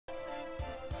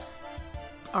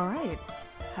Alright,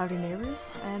 howdy neighbors,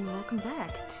 and welcome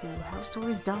back to How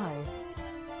Stories Die.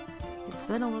 It's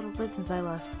been a little bit since I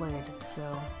last played,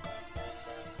 so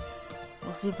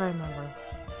we'll see if I remember.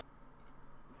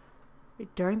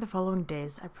 During the following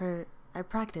days, I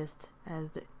practiced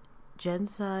as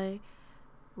Gensai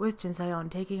on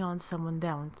taking on someone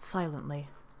down silently.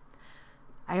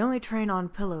 I only train on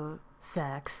pillow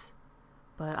sacks,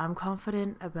 but I'm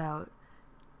confident about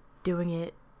doing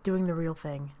the real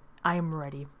thing. I am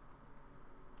ready.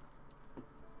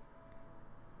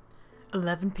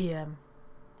 11 p.m.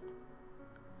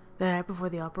 The night before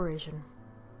the operation.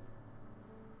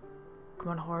 Come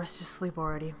on, Horace, just sleep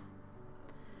already.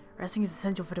 Resting is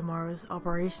essential for tomorrow's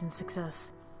operation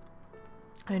success.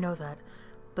 I know that,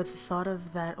 but the thought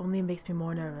of that only makes me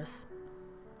more nervous.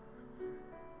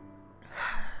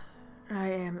 I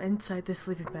am inside this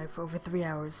sleeping bag for over 3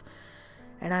 hours,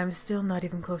 and I am still not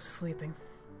even close to sleeping.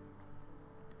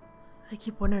 I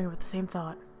keep wondering about the same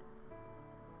thought.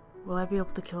 Will I be able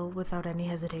to kill without any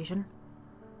hesitation?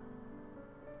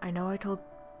 I know I told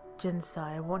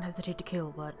Gensai I won't hesitate to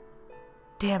kill, but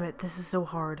damn it, this is so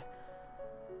hard.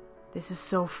 This is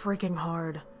so freaking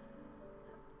hard.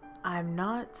 I'm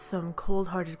not some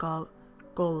cold-hearted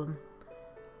golem,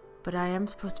 but I am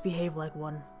supposed to behave like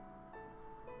one.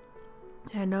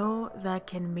 I know that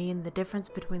can mean the difference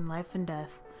between life and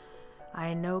death.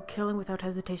 I know killing without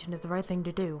hesitation is the right thing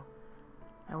to do.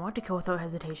 I want to kill without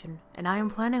hesitation, and I am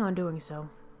planning on doing so.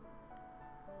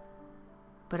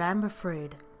 But I'm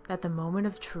afraid that the moment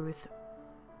of truth,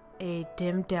 a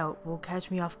dim doubt will catch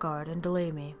me off guard and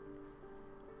delay me.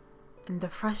 And the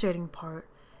frustrating part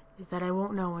is that I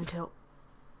won't know until...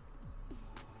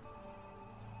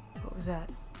 What was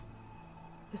that?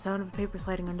 The sound of a paper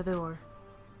sliding under the door.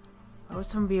 Why would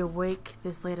someone be awake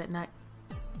this late at night?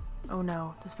 Oh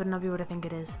no, this better not be what I think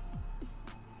it is.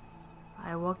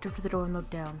 I walked up to the door and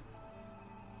looked down.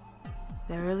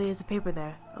 There really is a paper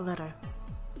there, a letter.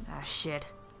 Ah, shit.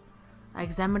 I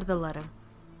examined the letter.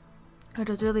 It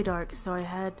was really dark, so I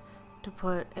had to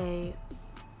put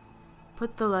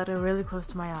the letter really close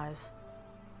to my eyes.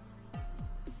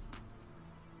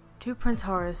 To Prince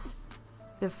Horace,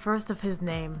 the first of his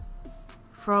name,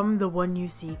 from the one you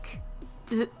seek.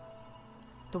 Is it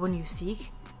the one you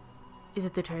seek? Is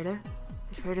it the traitor?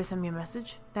 The traitor sent me a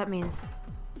message? That means...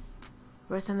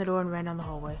 I burst in the door and ran down the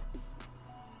hallway.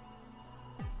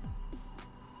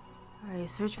 I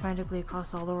searched frantically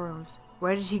across all the rooms.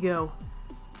 Where did he go?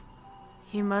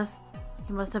 He must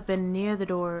have been near the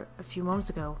door a few moments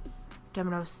ago. Damn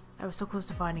it, I was so close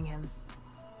to finding him.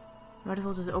 I might as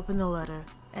well just open the letter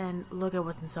and look at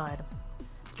what's inside.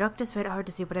 The darkness made it hard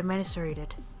to see, but I managed to read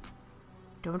it.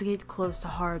 Don't get close to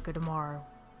Haruka tomorrow.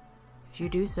 If you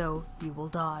do so, you will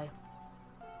die.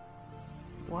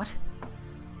 What?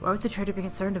 Why would the traitor be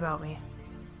concerned about me?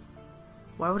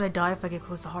 Why would I die if I get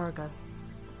close to Haruka?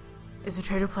 Is the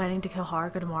traitor planning to kill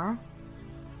Haruka tomorrow?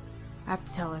 I have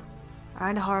to tell her. I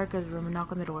ran to Haruka's room and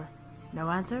knock on the door. No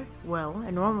answer? Well,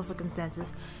 in normal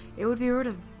circumstances, it would be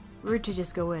rude to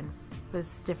just go in. But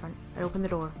it's different. I opened the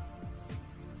door.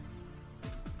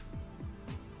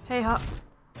 Hey,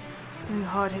 something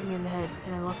hard hit me in the head,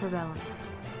 and I lost my balance.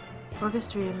 Before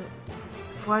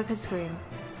I could scream,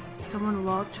 someone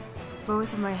locked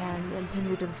both of my hands and pinned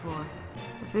me to the floor.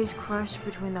 My face crushed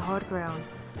between the hard ground,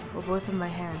 while both of my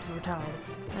hands were tied.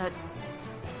 I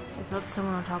felt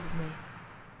someone on top of me.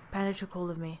 Panic took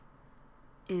hold of me.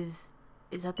 Is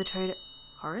that the traitor?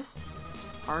 Horace?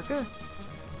 Haruka?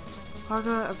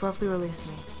 Haruka abruptly released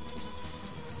me.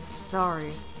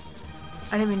 Sorry.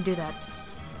 I didn't mean to do that.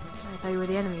 I thought you were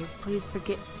the enemy. Please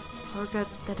forget. Haruka,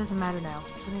 that doesn't matter now.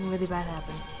 Something really bad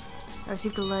happened. I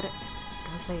received a letter.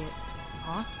 Don't say it.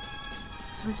 Huh?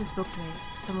 Someone just spoke to me.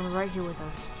 Someone right here with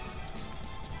us.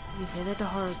 If you say that to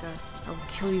Haruka, I will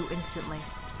kill you instantly.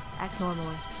 Act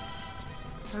normally.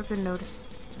 Haruka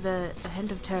noticed a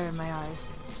hint of terror in my eyes.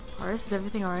 Horace, is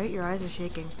everything alright? Your eyes are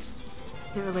shaking.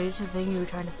 Is it related to the thing you were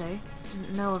trying to say?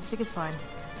 No, everything is fine.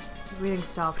 The breathing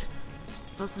stopped.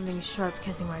 I felt something sharp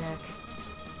kissing my neck.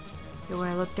 Yet when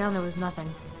I looked down, there was nothing.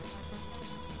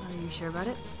 Are you sure about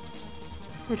it?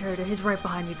 The traitor, he's right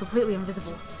behind me, completely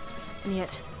invisible. And yet,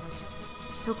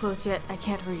 so close yet I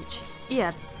can't reach.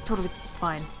 Yeah, totally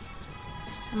fine.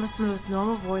 I must be the most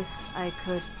normal voice I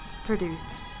could produce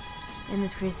in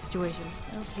this crazy situation.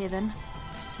 Okay then.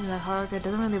 Seems that Haruka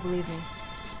doesn't really believe me.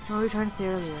 What were you trying to say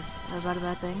earlier? About a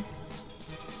bad thing?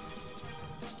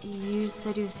 You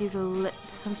said you received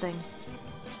something.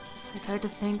 I tried to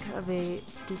think of a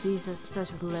disease that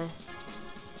starts with Le.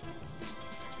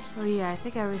 Oh yeah, I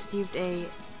think I received a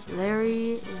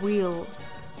Larry Wheel.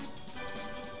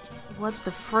 What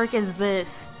the frick is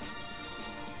this?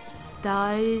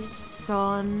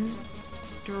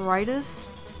 Dysoneritis?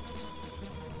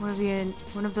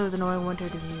 One of those annoying winter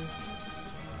diseases.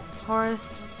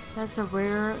 Horace, that's a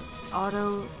rare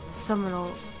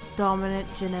autosomal dominant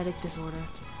genetic disorder.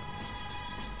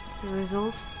 It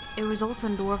results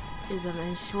in dwarfism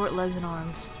and short legs and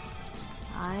arms.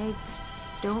 I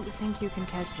don't think you can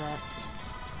catch that.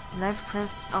 The knife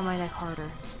pressed on my neck harder.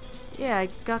 Yeah, I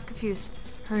got confused.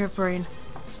 Hurry up, brain.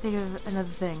 Think of another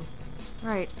thing.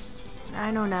 Right.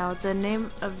 I know now. The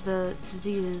name of the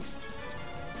disease is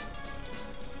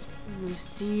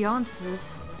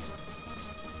Leuciansis.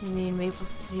 You mean maple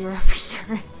syrup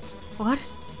urine? What?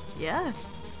 Yeah.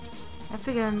 I've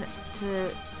begun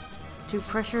to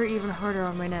pressure even harder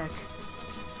on my neck.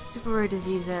 Super rare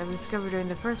disease that was discovered during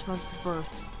the first months of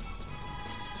birth.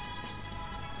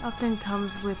 Often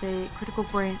comes with a critical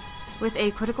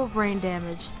brain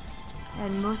damage,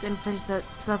 and most infants that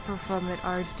suffer from it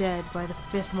are dead by the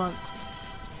 5th month.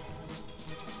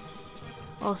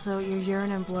 Also, your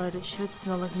urine and blood should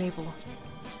smell like maple.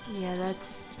 Yeah,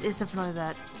 it's definitely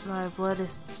that. My blood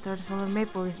has started smelling like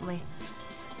maple recently.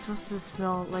 It's supposed to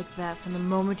smell like that from the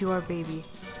moment you are a baby.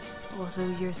 Also,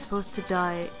 you were supposed to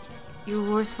die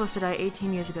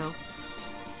 18 years ago. A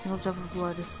single drop of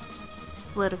blood is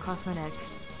slid across my neck.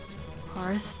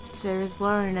 Horace, there is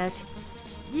blood on your neck.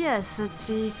 Yes, it's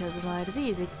because of my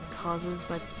disease. It causes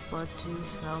my blood to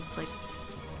smell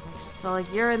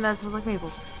like urine that smells like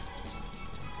maple.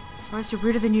 Horace, you're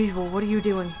weirder than usual. What are you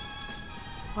doing?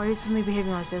 Why are you suddenly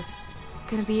behaving like this?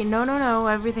 Gonna be— No,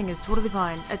 everything is totally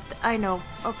fine. I know.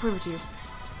 I'll prove it to you.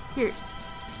 Here.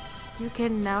 You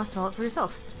can now smell it for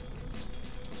yourself.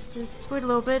 Just wait a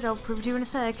little bit. I'll prove it to you in a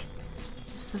sec.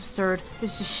 This is absurd.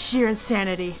 It's just sheer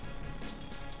insanity.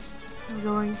 I'm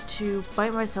going to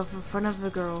bite myself in front of the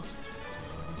girl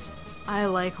I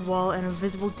like while an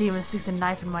invisible demon sticks a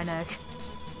knife in my neck.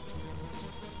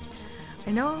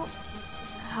 I know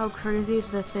how crazy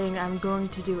the thing I'm going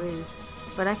to do is,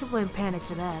 but I can blame panic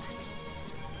for that.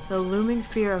 The looming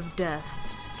fear of death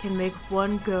can make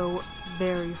one go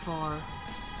very far.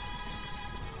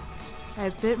 I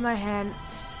bit my hand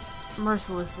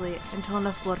mercilessly until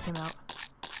enough blood came out.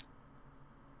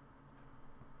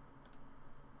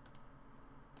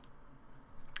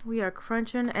 We are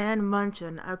crunching and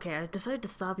munching. Okay, I decided to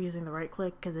stop using the right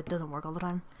click because it doesn't work all the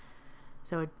time.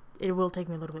 So it will take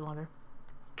me a little bit longer.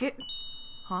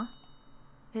 Huh?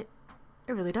 It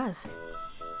really does.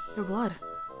 Your blood.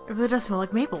 It really does smell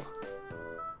like maple.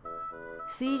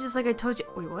 See, just like I told you—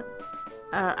 Wait, what?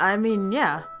 I mean,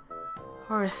 yeah.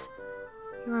 Horace,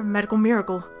 you're a medical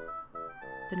miracle.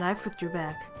 The knife withdrew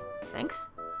back. Thanks?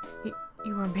 You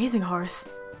are amazing, Horace.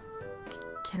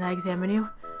 Can I examine you?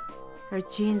 Our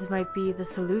genes might be the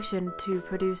solution to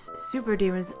produce super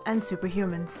demons and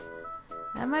superhumans.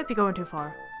 That might be going too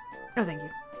far. No, thank you.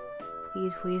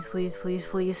 Please, please, please, please,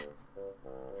 please.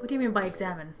 What do you mean by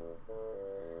examine?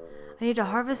 I need to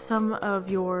harvest some of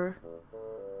your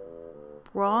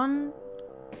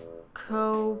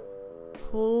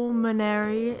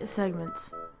bronchopulmonary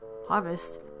segments.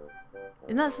 Harvest?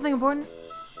 Isn't that something important?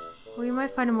 Well, you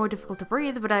might find it more difficult to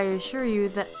breathe, but I assure you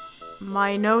that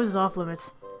my nose is off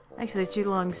limits. Actually, it's 2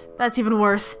 lungs. That's even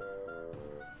worse.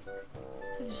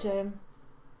 Such a shame.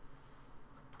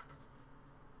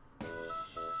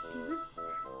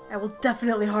 I will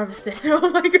definitely harvest it. Oh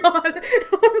my god!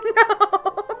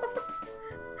 Oh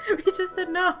no! We just said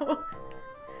no!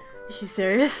 Is she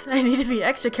serious? I need to be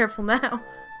extra careful now.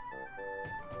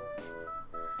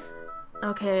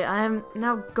 Okay, I am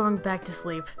now going back to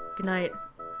sleep. Good night.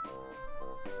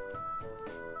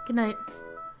 Good night.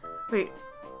 Wait,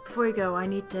 before you go, I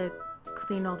need to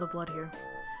clean all the blood here.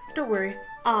 Don't worry,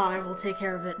 I will take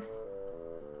care of it.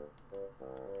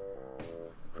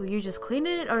 Will you just clean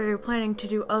it, or are you planning to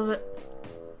do other—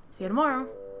 See you tomorrow.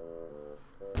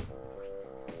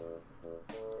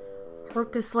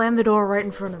 Herc slammed the door right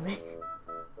in front of me.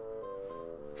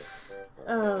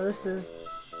 Oh, this is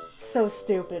so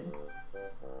stupid.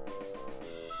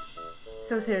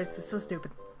 So serious, but so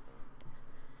stupid.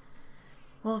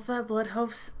 Well, if that blood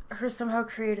helps her somehow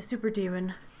create a super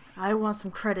demon, I want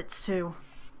some credits too.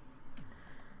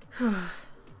 Good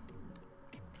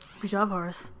job,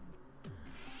 Horace.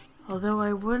 Although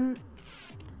I wouldn't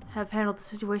have handled the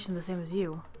situation the same as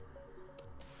you.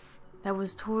 That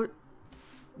was totally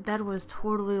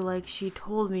like she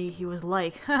told me he was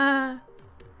like. Now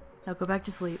go back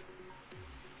to sleep.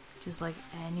 Just like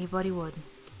anybody would.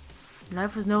 The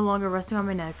knife was no longer resting on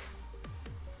my neck.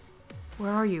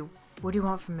 Where are you? What do you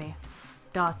want from me?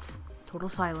 Dots. Total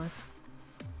silence.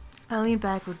 I lean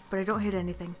backward, but I don't hit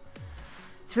anything.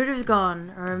 Spirit is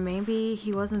gone, or maybe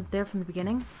he wasn't there from the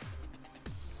beginning?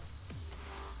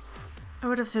 I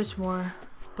would have searched more,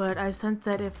 but I sensed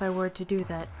that if I were to do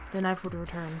that, the knife would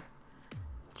return.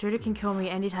 The traitor can kill me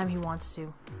anytime he wants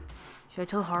to. Should I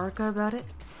tell Haruka about it?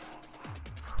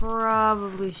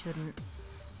 Probably shouldn't.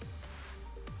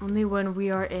 Only when we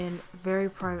are in a very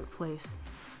private place.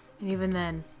 And even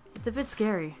then, it's a bit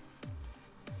scary.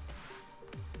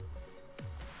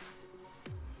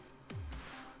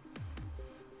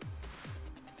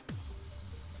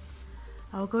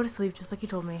 I will go to sleep just like you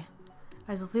told me.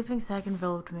 As the sleeping sack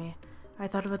enveloped me, I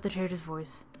thought about the traitor's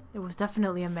voice. It was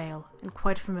definitely a male, and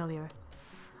quite familiar.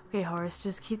 Okay, Horace,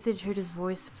 just keep the traitor's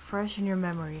voice fresh in your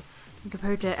memory, and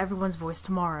compare it to everyone's voice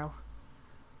tomorrow.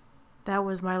 That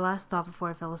was my last thought before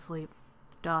I fell asleep.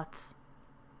 Dots.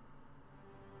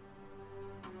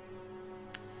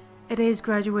 Today's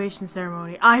graduation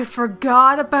ceremony. I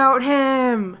forgot about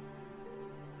him!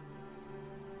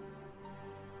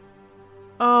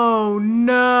 Oh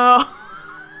no!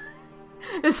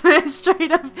 This man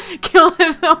straight up killed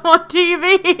himself on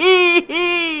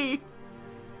TV!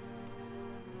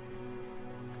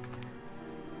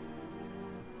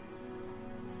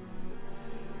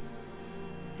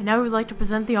 And now we'd like to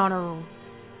present the honor roll.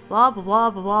 Blah blah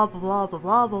blah blah blah blah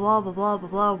blah blah blah blah blah blah blah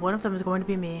blah. One of them is going to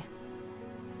be me.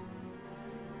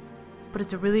 But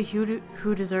it's a really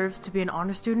who deserves to be an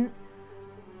honor student?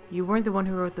 You weren't the one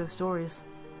who wrote those stories.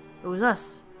 It was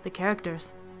us, the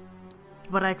characters.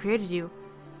 But I created you.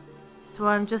 So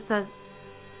I'm just as...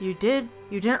 You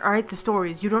didn't write the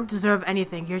stories. You don't deserve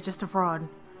anything. You're just a fraud.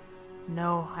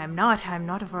 No, I'm not. I'm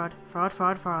not a fraud. Fraud,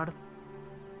 fraud, fraud.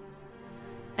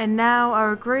 And now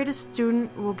our greatest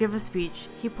student will give a speech.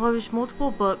 He published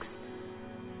multiple books.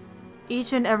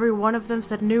 Each and every one of them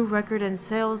set a new record in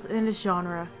sales in his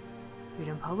genre. You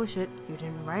didn't publish it. You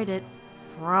didn't write it.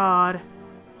 Fraud.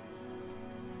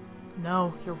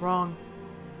 No, you're wrong.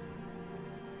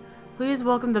 Please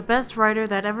welcome the best writer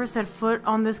that ever set foot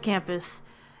on this campus.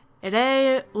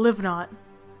 Ide Livnot.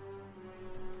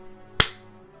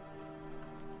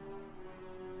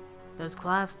 Those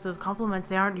claps, those compliments,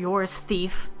 they aren't yours,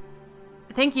 thief.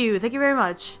 Thank you very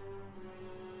much.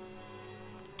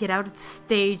 Get out of the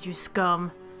stage, you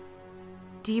scum.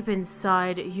 Deep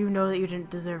inside, you know that you didn't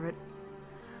deserve it.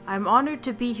 I'm honored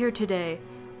to be here today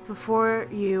before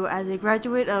you as a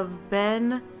graduate of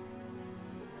Ben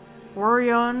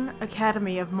Gurion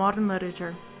Academy of Modern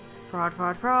Literature. Fraud,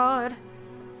 fraud, fraud.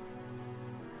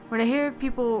 When I hear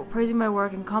people praising my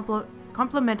work and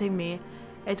complimenting me,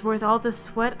 it's worth all the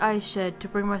sweat I shed to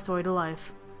bring my story to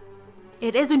life.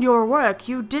 It isn't your work.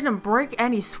 You didn't break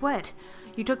any sweat.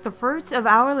 You took the fruits of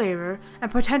our labor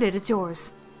and pretended it's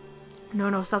yours.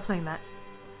 No, stop saying that.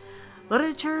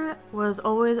 Literature was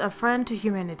always a friend to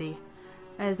humanity.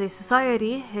 As a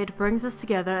society, it brings us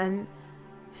together and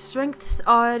strengthens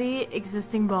already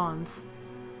existing bonds.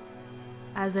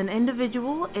 As an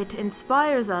individual, it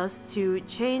inspires us to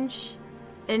change.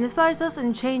 It inspires us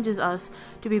and changes us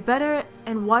to be better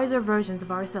and wiser versions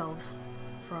of ourselves.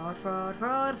 Fraud, fraud,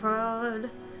 fraud, fraud.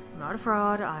 I'm not a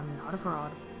fraud. I'm not a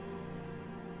fraud.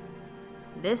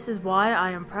 This is why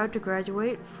I am proud to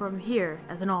graduate from here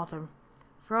as an author.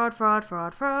 Fraud, fraud,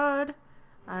 fraud, fraud.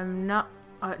 I'm not...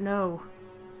 no.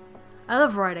 I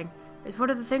love writing. It's one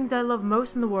of the things I love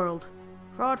most in the world.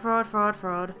 Fraud, fraud, fraud,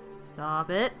 fraud. Stop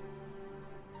it.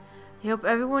 I hope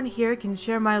everyone here can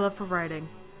share my love for writing.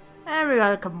 And we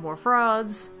got a couple more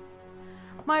frauds.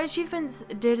 My achievements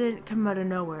didn't come out of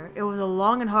nowhere. It was a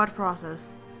long and hard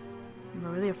process. Am I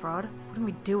really a fraud? What am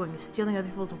I doing? Stealing other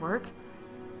people's work?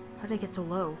 How did I get so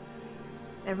low?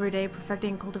 Every day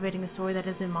perfecting and cultivating a story that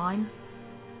isn't mine?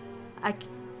 I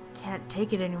can't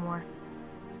take it anymore.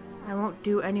 I won't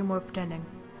do any more pretending.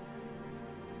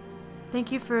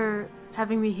 Thank you for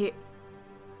having me here.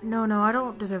 No, I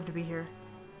don't deserve to be here.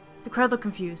 The crowd looked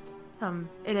confused.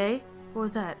 Ide? What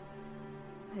was that?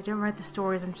 I didn't write the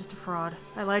stories, I'm just a fraud.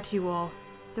 I lied to you all.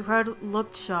 The crowd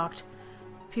looked shocked.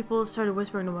 People started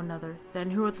whispering to one another. Then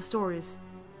who wrote the stories?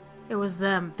 It was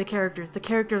them, the characters. The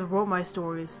characters wrote my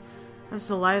stories. I'm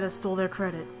just a liar that stole their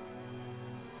credit.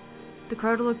 The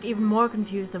crowd looked even more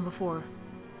confused than before.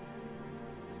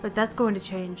 But that's going to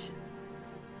change.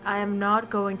 I am not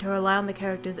going to rely on the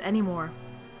characters anymore.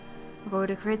 I'm going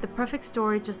to create the perfect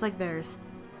story just like theirs.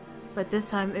 But this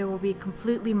time it will be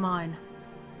completely mine.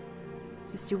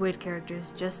 Just you wait,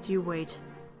 characters. Just you wait.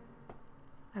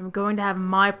 I'm going to have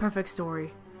my perfect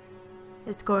story.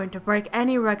 It's going to break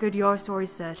any record your story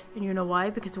set. And you know why?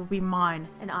 Because it will be mine,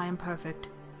 and I am perfect.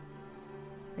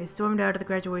 They stormed out of the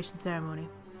graduation ceremony.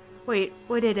 Wait,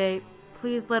 Ide.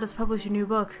 Please let us publish a new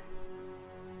book.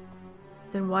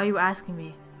 Then why are you asking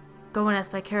me? Go and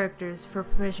ask my characters for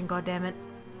permission, goddammit.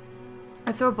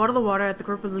 I throw a bottle of water at the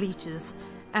group of leeches,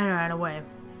 and ran away.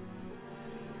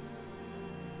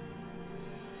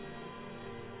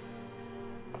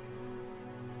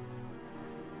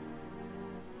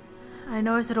 I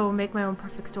know I said I will make my own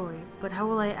perfect story, but how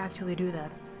will I actually do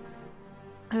that?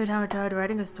 Every time I tried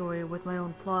writing a story with my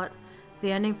own plot,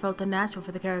 the ending felt unnatural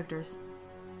for the characters.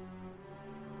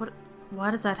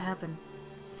 Why does that happen?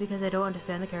 It's because I don't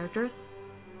understand the characters?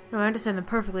 No, I understand them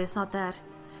perfectly, it's not that.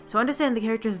 So understanding the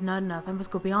characters is not enough, I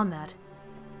must go beyond that.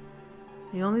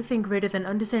 The only thing greater than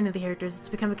understanding the characters is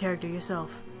to become a character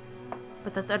yourself.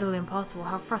 But that's utterly impossible,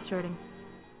 how frustrating.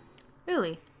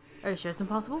 Really? Are you sure it's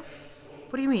impossible?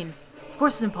 What do you mean? Of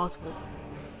course it's impossible.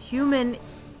 Human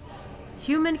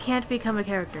can't become a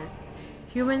character.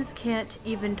 Humans can't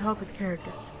even talk with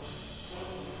characters.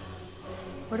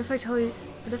 What if I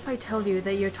tell you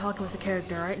that you're talking with a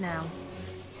character right now?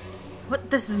 What?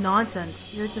 This is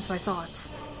nonsense. You're just my thoughts.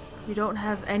 You don't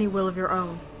have any will of your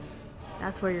own.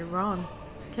 That's where you're wrong.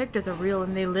 Characters are real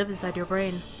and they live inside your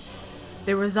brain.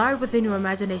 They reside within your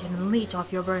imagination and leech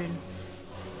off your brain.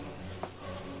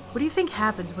 What do you think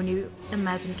happens when you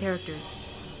imagine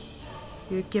characters?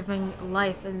 You're giving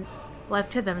life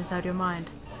to them inside your mind.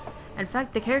 In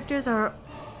fact, the characters are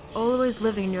always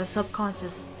living in your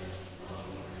subconscious.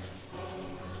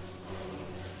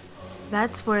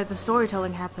 That's where the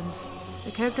storytelling happens.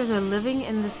 The characters are living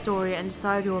in the story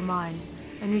inside your mind,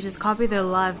 and you just copy their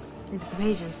lives into the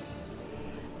pages.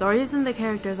 The reason the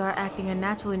characters are acting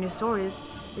unnaturally in your stories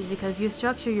is because you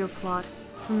structure your plot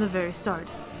from the very start.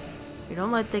 You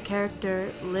don't let the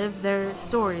character live their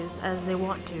stories as they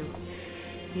want to.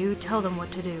 You tell them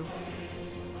what to do.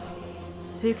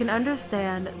 So you can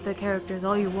understand the characters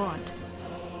all you want,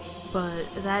 but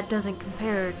that doesn't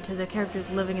compare to the characters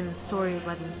living in the story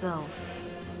by themselves.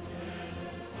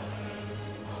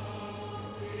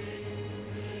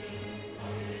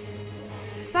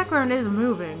 The background is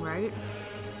moving, right?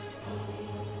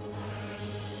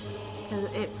 Because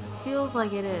it feels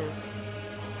like it is.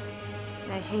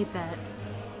 And I hate that.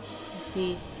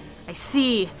 I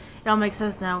see! It all makes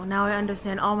sense now. Now I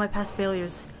understand all my past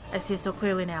failures. I see it so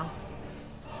clearly now.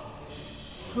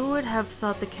 Who would have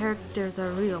thought the characters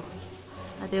are real?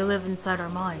 That they live inside our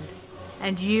mind.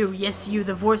 And you, yes you,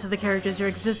 the voice of the characters, your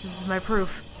existence is my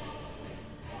proof.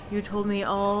 You told me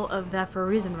all of that for a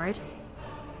reason, right?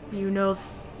 You know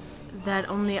that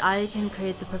only I can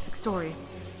create the perfect story.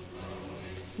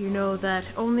 You know that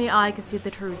only I can see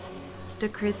the truth to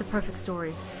create the perfect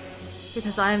story.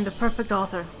 Because I am the perfect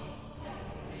author.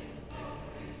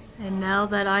 And now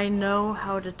that I know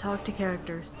how to talk to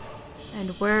characters, and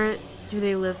where do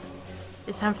they live,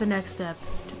 it's time for the next step,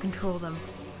 to control them.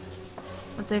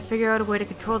 Once I figure out a way to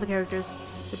control the characters,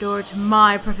 the door to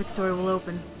my perfect story will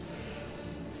open.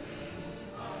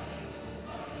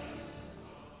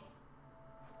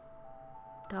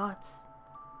 Dots.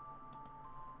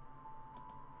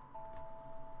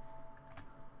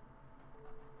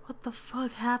 What the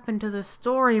fuck happened to this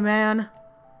story, man?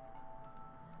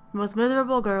 Most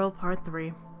Miserable Girl, Part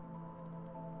 3.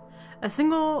 A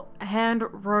single hand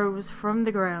rose from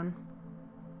the ground,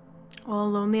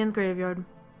 all lonely in the graveyard.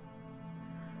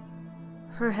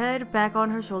 Her head back on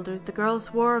her shoulders, the girl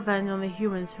swore revenge on the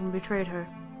humans who betrayed her.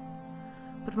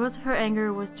 But most of her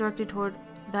anger was directed toward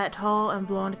that tall and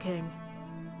blonde king.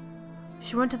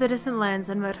 She went to the distant lands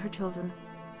and met her children.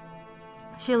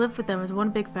 She lived with them as one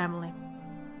big family.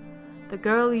 The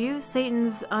girl used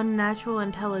Satan's unnatural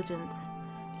intelligence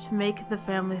to make the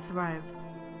family thrive.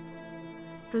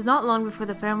 It was not long before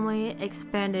the family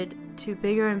expanded to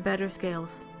bigger and better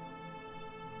scales.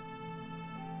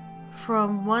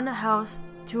 From one house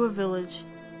to a village,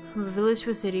 from a village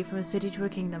to a city, from a city to a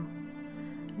kingdom.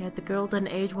 And yet the girl didn't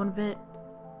age one bit.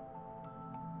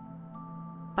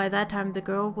 By that time, the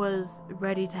girl was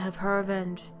ready to have her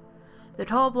revenge. The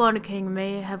tall blonde king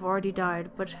may have already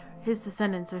died, but his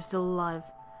descendants are still alive.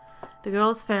 The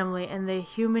girl's family and the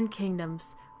human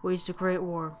kingdoms waged a great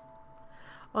war.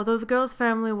 Although the girl's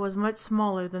family was much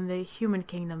smaller than the human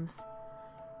kingdoms,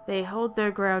 they held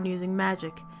their ground using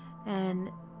magic and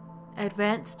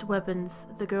advanced weapons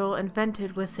the girl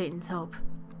invented with Satan's help.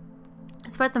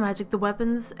 Despite the magic, the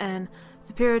weapons, and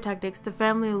superior tactics, the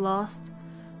family lost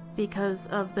because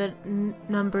of the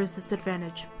numbers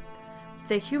disadvantage.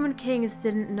 The human kings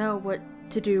didn't know what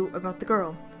to do about the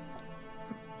girl.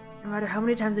 No matter how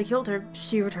many times they killed her,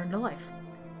 she returned to life.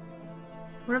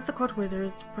 One of the court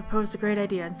wizards proposed a great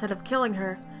idea. Instead of killing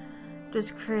her,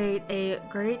 just create a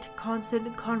great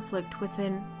constant conflict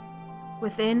within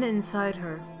inside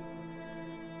her.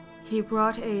 He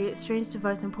brought a strange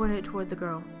device and pointed it toward the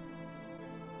girl.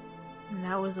 And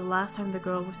that was the last time the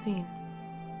girl was seen.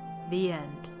 The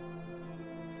end.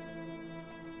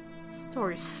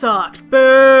 Story sucked.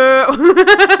 Boo!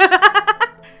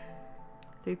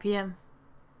 3 p.m.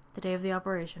 The day of the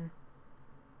operation.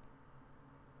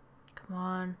 Come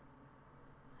on.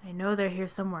 I know they're here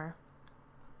somewhere.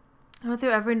 I went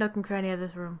through every nook and cranny of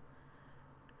this room.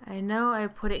 I know I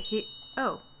put it here.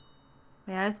 Oh.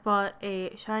 My eyes spot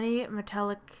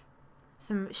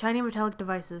some shiny metallic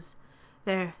devices.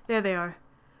 There they are.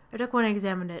 I took one and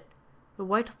examined it. The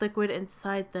white liquid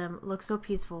inside them looked so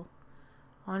peaceful.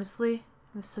 Honestly,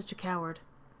 I'm such a coward.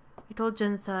 I told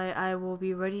Jensai I will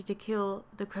be ready to kill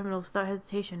the criminals without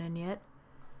hesitation, and yet...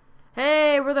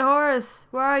 Hey, Brother Horace!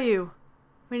 Where are you?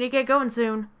 We need to get going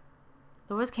soon.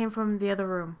 The voice came from the other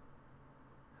room.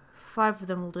 5 of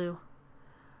them will do.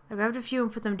 I grabbed a few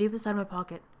and put them deep inside my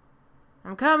pocket.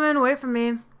 I'm coming, wait for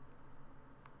me.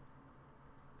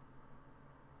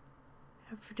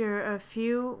 After a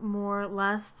few more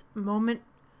last moment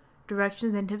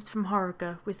directions and tips from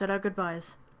Haruka, we said our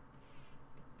goodbyes.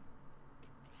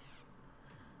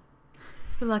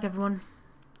 Good luck, everyone.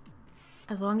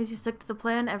 As long as you stick to the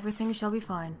plan, everything shall be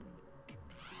fine.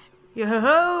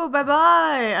 Yo-ho-ho!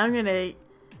 Bye-bye! I'm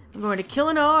going to kill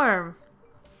an arm!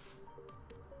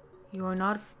 You are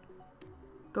not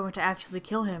going to actually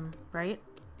kill him, right?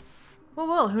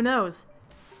 Well, who knows?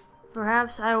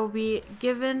 Perhaps I will be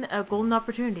given a golden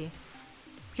opportunity.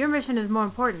 But your mission is more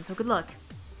important, so good luck.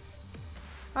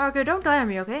 Haruka, don't die on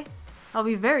me, okay? I'll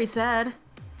be very sad.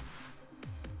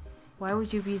 Why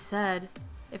would you be sad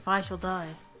if I shall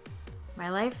die? My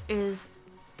life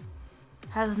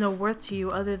has no worth to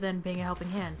you other than being a helping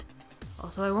hand.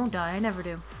 Also, I won't die, I never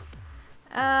do.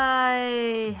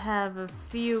 I have a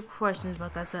few questions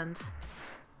about that sentence.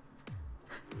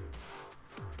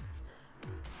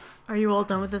 Are you all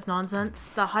done with this nonsense?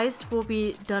 The heist will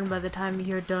be done by the time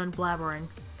you're done blabbering.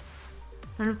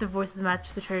 None of the voices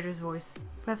match the traitor's voice.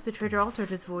 Perhaps the traitor altered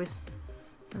his voice.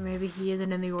 Or maybe he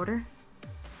isn't in the order?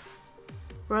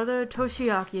 Brother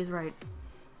Toshiaki is right.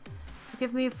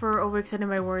 Forgive me for overextending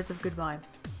my words of goodbye.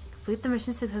 Complete the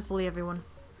mission successfully, everyone.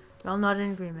 We all nodded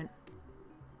in agreement.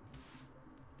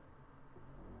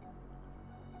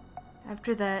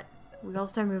 After that, we all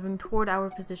started moving toward our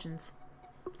positions.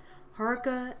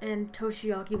 Haruka and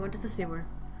Toshiaki went to the sewer.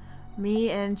 Me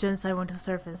and Jensai went to the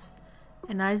surface.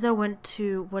 And Aiza went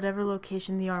to whatever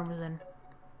location the arm was in.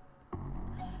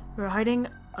 We were hiding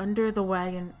under the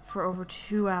wagon for over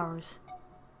 2 hours.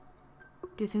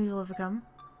 Do you think they'll ever come?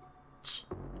 Shh.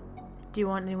 Do you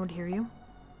want anyone to hear you?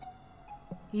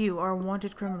 You are a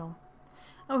wanted criminal.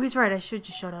 Oh, he's right, I should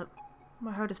just shut up.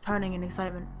 My heart is pounding in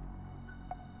excitement.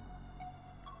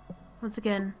 Once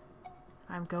again,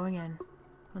 I'm going in.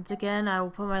 Once again, I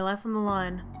will put my life on the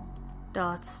line.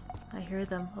 Dots. I hear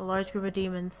them. A large group of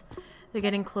demons. They're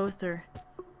getting closer.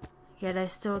 Yet I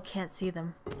still can't see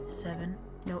them. 7.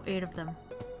 No, 8 of them.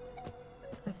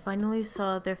 I finally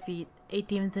saw their feet. 8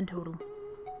 demons in total.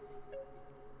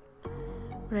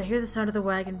 When I hear the sound of the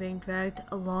wagon being dragged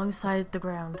alongside the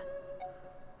ground,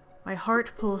 my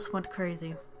heart pulse went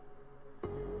crazy.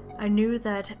 I knew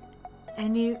that if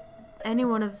any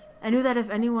one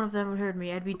of them heard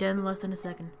me, I'd be dead in less than a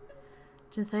second.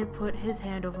 Jinsei put his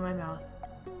hand over my mouth.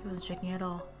 He wasn't shaking at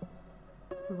all.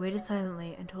 We waited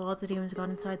silently until all the demons got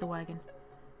inside the wagon.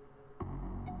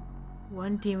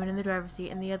 1 demon in the driver's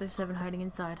seat and the other 7 hiding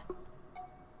inside.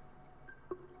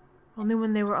 Only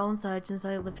when they were all inside,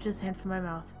 Jinsei lifted his hand from my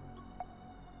mouth.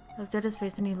 I looked at his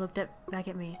face and he looked back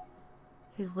at me.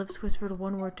 His lips whispered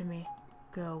one word to me.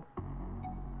 Go.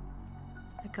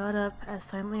 I got up as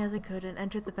silently as I could and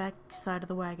entered the back side of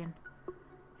the wagon. I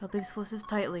held the explosives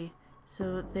tightly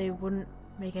so they wouldn't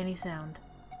make any sound.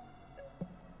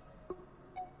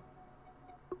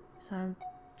 So I'm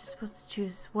just supposed to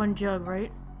choose 1 jug,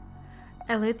 right?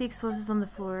 I laid the explosives on the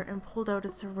floor and pulled out a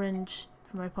syringe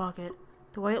from my pocket.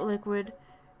 The white liquid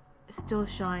still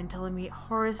shined, telling me,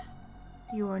 Horace,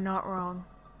 you are not wrong.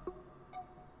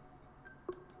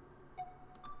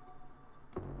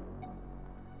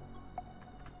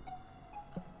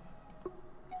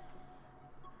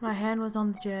 My hand was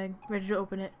on the jag, ready to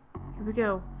open it. Here we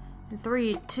go. In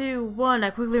 3, 2, 1,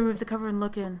 I quickly removed the cover and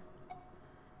looked in.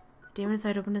 The demon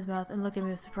inside opened his mouth and looked at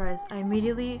me with surprise. I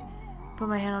immediately put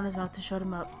my hand on his mouth to shut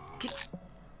him up.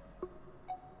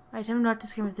 I attempted not to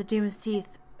scream as the demon's teeth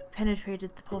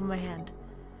penetrated the palm of my hand.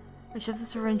 I shoved the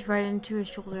syringe right into his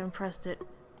shoulder and pressed it.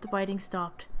 The biting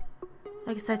stopped.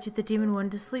 Like a statue, the demon went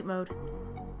into sleep mode.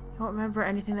 I don't remember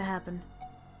anything that happened.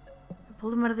 I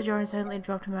pulled him out of the jar and silently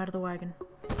dropped him out of the wagon.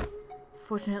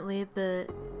 Fortunately, the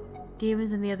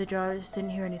demons in the other jars didn't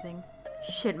hear anything.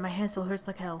 Shit, my hand still hurts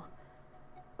like hell.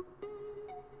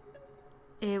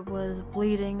 It was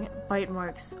bleeding, bite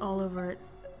marks all over it.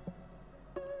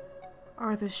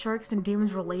 Are the sharks and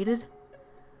demons related?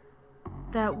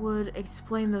 That would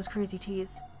explain those crazy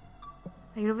teeth.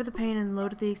 I get over the pain and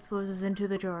loaded the explosives into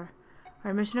the jar.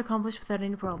 Our mission accomplished without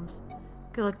any problems.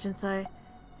 Good luck, Jinsei.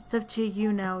 It's up to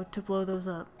you now to blow those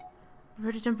up.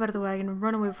 Prepare to jump out of the wagon and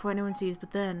run away before anyone sees,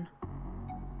 but then...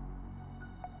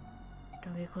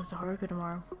 Don't get close to Haruka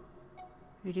tomorrow.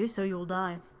 If you do so, you will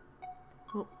die.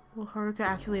 Will Haruka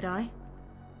actually die?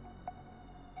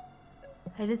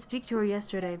 I didn't speak to her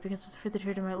yesterday because I was afraid the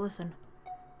traitor might listen.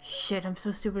 Shit, I'm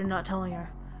so stupid in not telling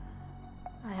her.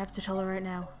 I have to tell her right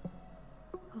now.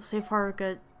 I'll save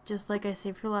Haruka, just like I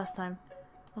saved her last time.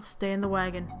 I'll stay in the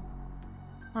wagon.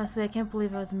 Honestly, I can't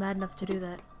believe I was mad enough to do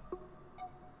that.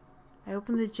 I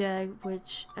opened the jag,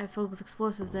 which I filled with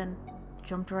explosives, and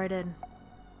jumped right in.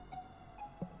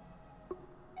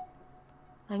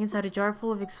 Lying inside a jar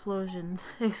full of explosives,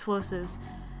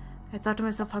 I thought to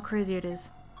myself how crazy it is.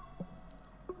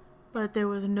 But there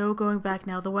was no going back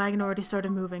now. The wagon already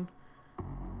started moving.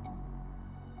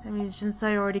 That means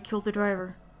Jinsei already killed the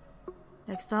driver.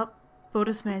 Next stop,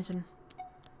 Boda's mansion.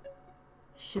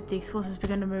 Shit, the explosives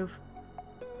began to move.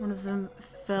 One of them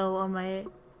fell on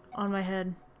my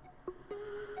head.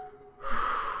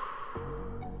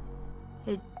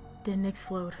 It didn't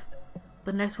explode,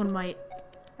 but the next one might.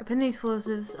 I pinned the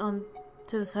explosives to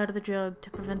the side of the jug to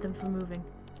prevent them from moving.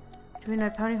 Between my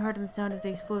pounding heart and the sound of the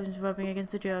explosions rubbing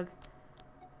against the jug,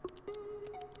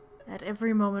 at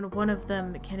every moment one of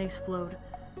them can explode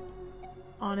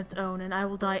on its own, and I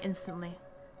will die instantly.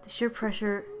 The sheer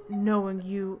pressure, knowing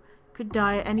you could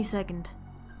die any second,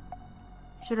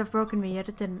 should have broken me, yet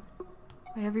it didn't.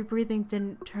 My heavy breathing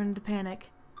didn't turn to panic.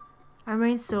 I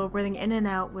remained still, breathing in and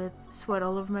out with sweat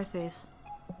all over my face.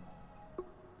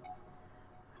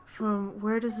 From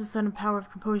where does the sudden power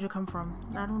of composure come from?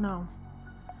 I don't know.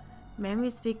 Maybe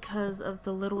it's because of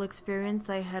the little experience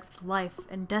I had with life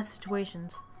and death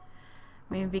situations.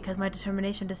 Maybe because my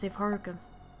determination to save Haruka.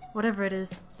 Whatever it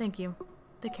is, thank you.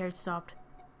 The carriage stopped.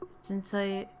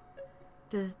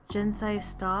 Does Jinsei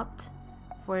stopped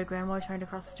for a grandma trying to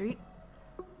cross the street?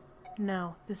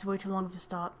 No, this is way too long of a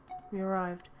stop. We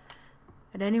arrived.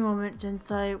 At any moment,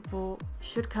 Jinsei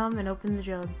should come and open the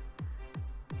jug.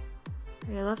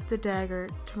 I left the dagger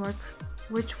to mark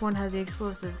which one has the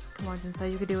explosives. Come on,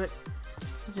 Jinsei, you can do it.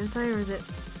 Is it Jinsei or is it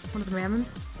one of the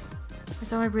mammons? I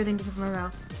saw my breathing come from my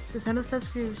mouth. The sound of the steps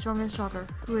grew stronger and stronger.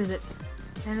 Who is it?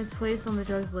 The hand was placed on the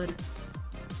jug's lid.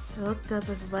 I looked up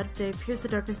as the light of day pierced the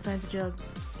darkness inside the jug.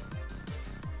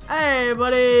 Hey,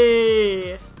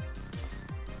 buddy!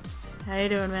 How you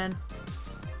doing, man?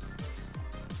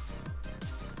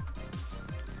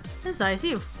 Yes, I see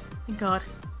you. Thank God.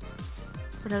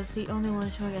 But I was the only one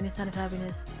showing any sign of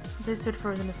happiness. He stood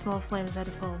frozen, a small flame inside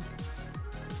his palm.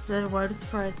 Then, what a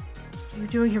surprise. What are you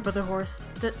doing here, brother horse?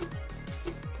 I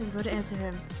was about to answer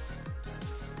him.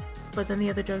 But then the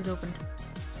other jugs opened.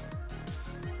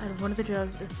 Out of one of the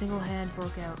jugs, a single hand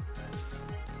broke out.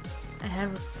 The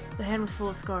hand was full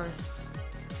of scars.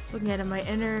 Looking at it, my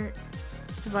inner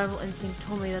survival instinct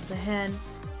told me that the hand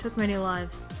took many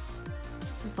lives.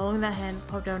 And following that hand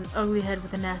popped out an ugly head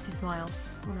with a nasty smile.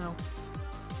 Oh no.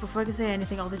 Before I could say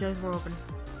anything, all the jugs were open.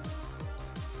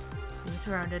 We were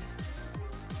surrounded.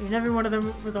 Even every one of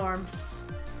them was armed.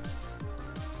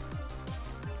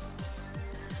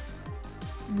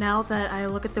 Now that I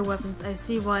look at the weapons, I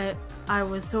see why I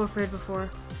was so afraid before.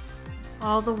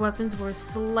 All the weapons were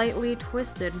slightly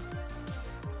twisted.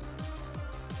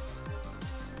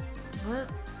 What?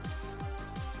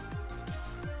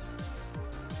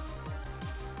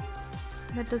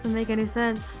 That doesn't make any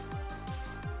sense.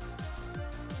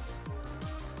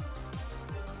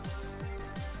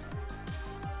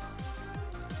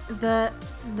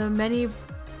 The many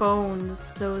bones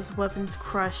those weapons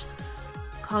crushed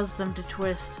caused them to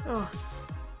twist. Oh.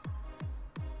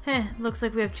 Heh, looks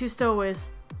like we have two stowaways.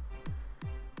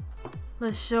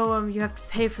 Let's show them you have to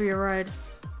pay for your ride.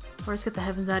 Or let's get the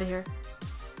heavens out of here.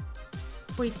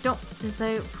 Wait, don't. Just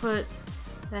I put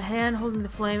the hand holding the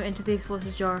flame into the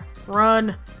explosive jar.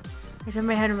 Run! I turned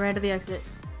my head and ran to the exit.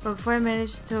 But before I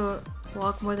managed to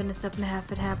walk more than a step and a half,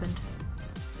 it happened.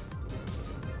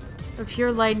 A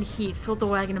pure light and heat filled the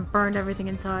wagon and burned everything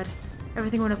inside.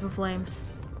 Everything went up in flames.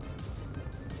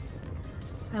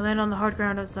 I landed on the hard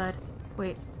ground outside.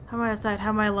 Wait, how am I outside? How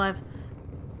am I alive?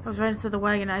 I was right inside the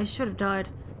wagon. I should have died.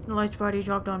 And a large body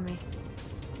dropped on me.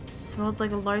 It smelled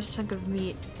like a large chunk of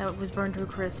meat that was burned to a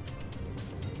crisp.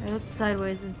 I looked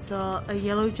sideways and saw a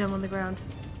yellow gem on the ground.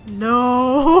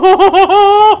 No!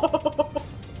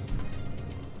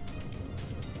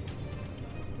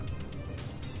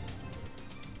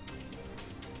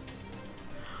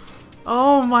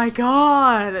 Oh my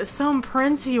god! Some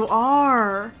prince you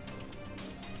are!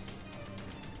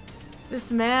 This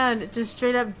man just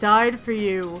straight up died for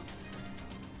you.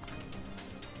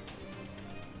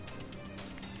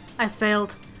 I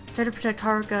failed. I tried to protect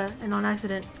Haruka, and on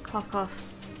accident. Cough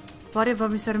cough. The body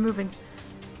above me started moving.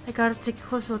 I gotta take a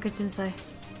closer look at Jinsei.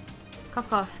 Cough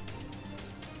cough.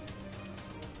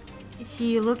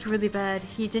 He looked really bad.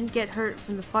 He didn't get hurt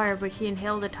from the fire, but he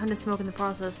inhaled a ton of smoke in the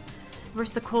process. I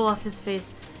brushed the coal off his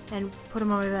face and put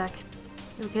him on my back.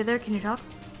 You okay there? Can you talk?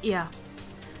 Yeah.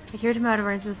 I carried him out of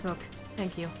range of the smoke.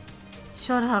 Thank you.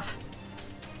 Shut up.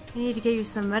 I need to get you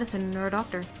some medicine or a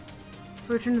doctor. If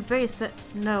we return to the base,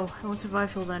 no, I won't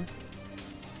survive till then.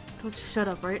 I told you shut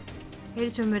up, right? I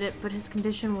hated to admit it, but his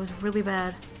condition was really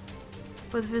bad.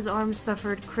 Both of his arms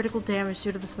suffered critical damage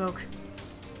due to the smoke.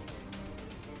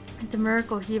 It's a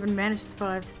miracle he even managed to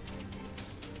survive.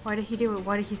 Why did he do it?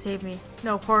 Why did he save me?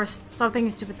 No, horse, stop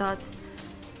thinking stupid thoughts.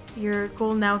 Your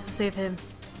goal now is to save him.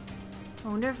 I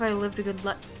wonder if I lived a good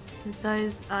life.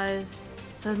 His eyes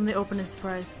suddenly opened in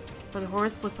surprise. Brother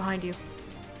Horse, look behind you.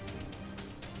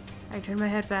 I turned my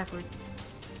head backward.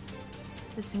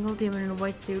 The single demon in a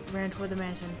white suit ran toward the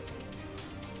mansion.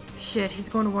 Shit, he's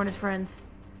going to warn his friends.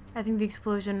 I think the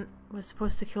explosion was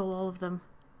supposed to kill all of them.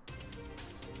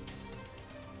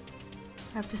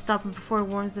 I have to stop him before he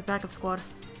warns the backup squad.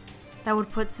 That would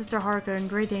put Sister Haruka in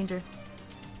great danger.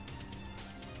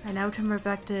 I now turn my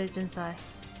back to Jinsei.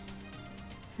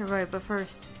 You're right, but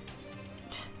first...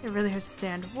 It really hurts to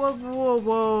stand. Whoa, whoa,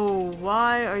 whoa!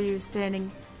 Why are you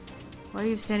standing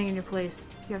in your place?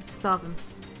 You have to stop him.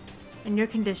 In your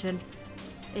condition,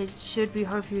 it should be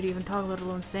hard for you to even talk, let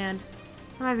alone stand.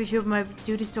 That might be true, but my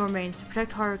duty still remains to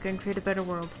protect Haruka and create a better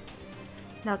world.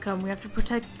 Now come, we have to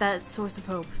protect that source of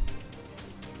hope.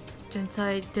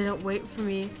 Jinsei didn't wait for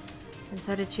me and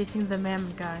started chasing the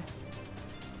mammoth guy.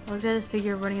 I looked at his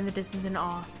figure running in the distance in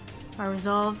awe. My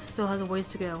resolve still has a ways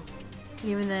to go. And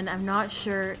even then, I'm not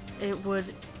sure it would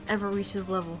ever reach his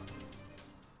level.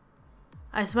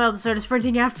 I smiled and started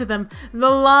sprinting after them. The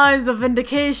lines of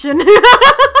vindication!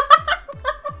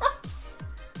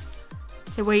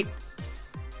 Hey, wait.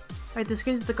 Right, the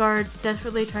screams of the guard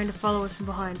desperately trying to follow us from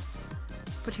behind.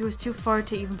 But he was too far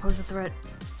to even pose a threat.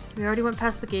 We already went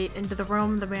past the gate into the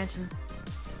realm of the mansion.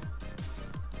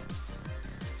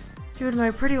 Due to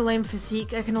my pretty lame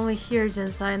physique, I can only hear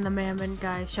Jinsei and the mammoth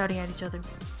guy shouting at each other.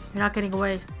 You're not getting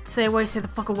away. Stay away, stay the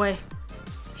fuck away.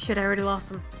 Shit, I already lost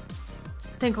them.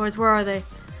 Think hordes, where are they?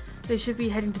 They should be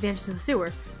heading to the entrance of the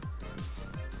sewer.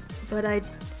 But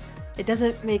it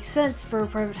doesn't make sense for a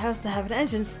private house to have an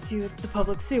entrance to the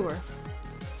public sewer.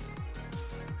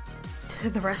 To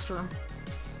the restroom.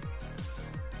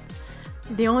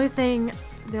 The only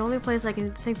place I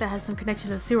can think that has some connection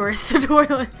to the sewer is the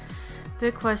toilet.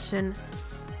 Big question.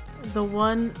 The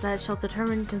one that shall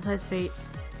determine Jinsei's fate.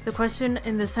 The question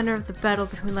in the center of the battle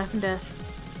between life and death.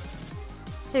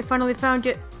 Hey, finally found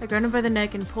you! I grabbed him by the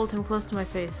neck and pulled him close to my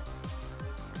face.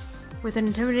 With an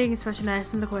intimidating expression, I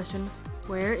asked him the question,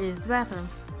 where is the bathroom?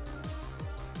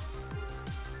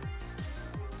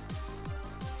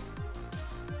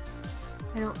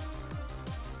 I don't...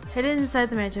 Hidden inside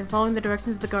the mansion, following the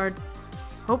directions of the guard.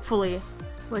 Hopefully,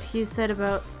 what he said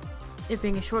about it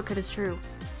being a shortcut is true.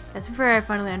 As before, I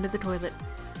finally entered the toilet.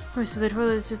 Oh, so the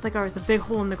toilet is just like ours, a big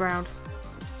hole in the ground.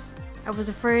 I was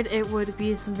afraid it would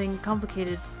be something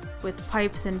complicated, with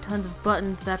pipes and tons of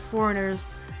buttons that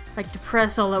foreigners like to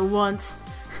press all at once.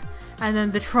 And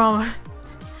then the trauma.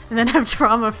 And then have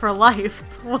trauma for life.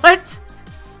 What?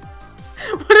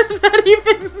 What does that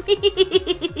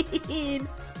even mean?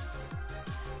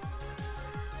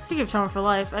 Speaking of trauma for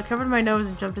life, I covered my nose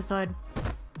and jumped aside.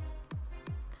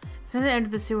 As soon as I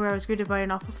entered the sewer, I was greeted by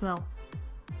an awful smell.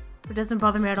 It doesn't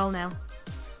bother me at all now.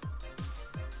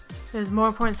 There's more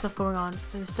important stuff going on.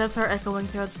 Their steps are echoing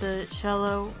throughout the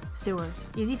shallow sewer.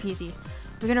 Easy peasy.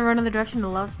 We're gonna run in the direction of the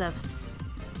loud steps.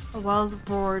 A wild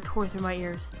roar tore through my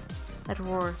ears. That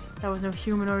roar. That was no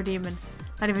human or demon.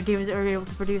 Not even demons are able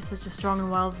to produce such a strong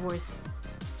and wild voice.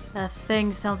 That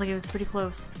thing sounds like it was pretty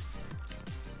close.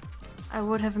 I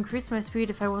would have increased my speed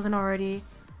if I wasn't already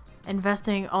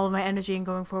investing all of my energy in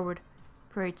going forward.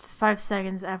 Great, just 5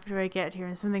 seconds after I get here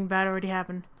and something bad already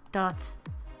happened. Dots.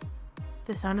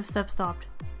 The sound of steps stopped.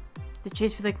 Did the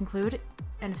chase really conclude?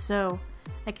 And if so,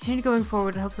 I continued going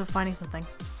forward in hopes of finding something.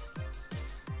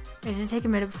 It didn't take a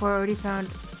minute before I already found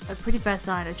a pretty bad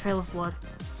sign, a trail of blood.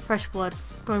 Fresh blood,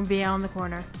 going beyond the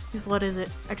corner. Whose blood is it?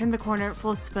 I turned the corner,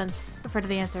 full of suspense, afraid of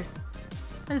the answer.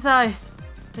 Inside!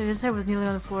 The inside was kneeling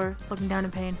on the floor, looking down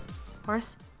in pain.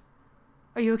 Horse?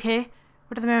 Are you okay?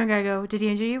 Where did the man guy go? Did he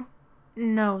injure you?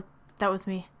 No, that was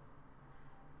me.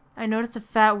 I noticed a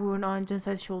fat wound on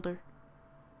Jinsai's shoulder.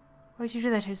 Why'd you do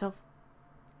that to yourself?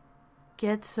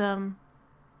 Get some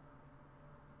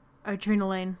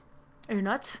adrenaline. Are you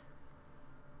nuts?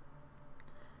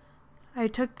 I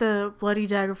took the bloody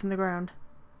dagger from the ground.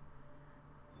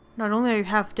 Not only are you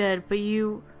half dead, but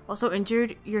you also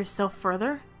injured yourself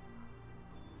further?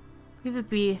 Leave it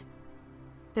be.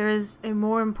 There is a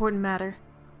more important matter.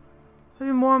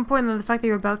 Maybe more important than the fact that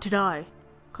you're about to die.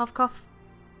 Cough cough.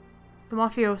 The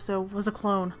mafioso was a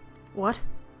clone. What?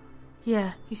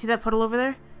 Yeah, you see that puddle over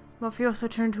there? The mafioso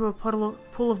turned to a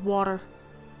pool of water.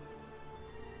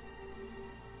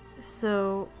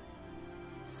 So,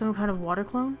 some kind of water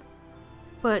clone?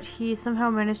 But he somehow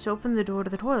managed to open the door to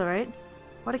the toilet, right?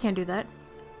 Water can't do that.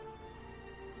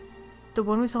 The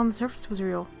one we saw on the surface was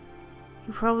real.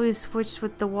 He probably switched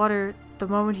with the water the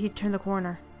moment he turned the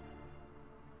corner.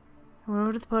 I went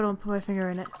over to the puddle and put my finger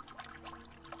in it.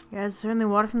 Yeah, it's certainly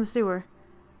water from the sewer.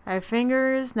 Our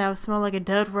fingers now smell like a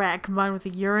dead rat combined with the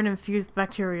urine infused with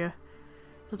bacteria.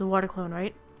 It was a water clone,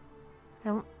 right? I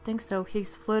don't think so. He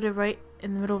exploded right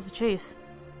in the middle of the chase.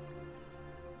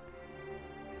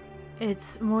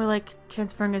 It's more like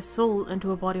transferring his soul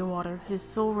into a body of water. His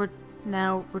soul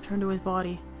now returned to his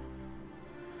body.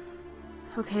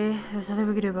 Okay, there's nothing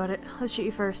we can do about it. Let's shoot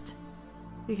you first.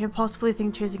 You can't possibly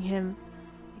think chasing him.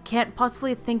 You can't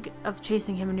possibly think of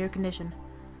chasing him in your condition.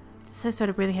 Just I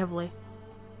started breathing heavily.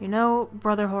 You know,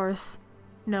 brother horse.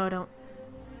 No, I don't.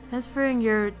 Transferring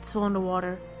your soul into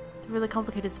water. It's a really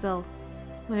complicated spell.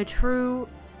 Only a true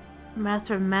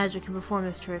master of magic can perform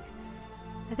this trick.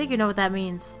 I think you know what that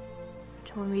means.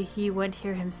 You're telling me he went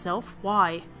here himself?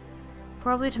 Why?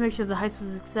 Probably to make sure the heist was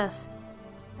a success.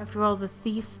 After all, the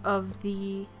thief of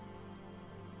the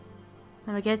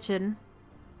Namagetchin,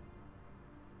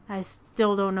 I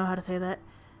still don't know how to say that,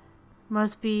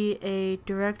 must be a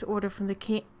direct order from the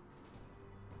king.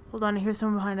 Hold on, I hear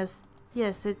someone behind us.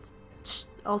 Yes, it's... Shh,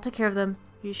 I'll take care of them.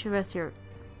 You should rest here.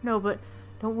 No, but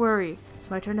don't worry. It's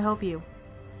my turn to help you.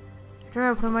 Turn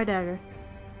around, put on my dagger.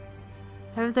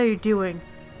 Heavens, are you doing?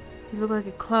 You look like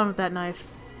a clown with that knife.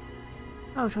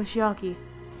 Oh, Toshiaki.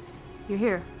 You're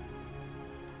here.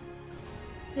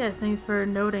 Yes, thanks for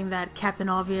noting that, Captain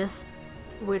Obvious.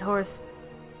 Wait, horse.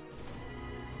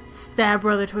 Stab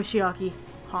Brother Toshiaki.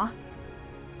 Huh?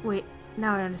 Wait,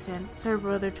 now I understand. Sorry,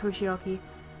 Brother Toshiaki,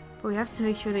 but we have to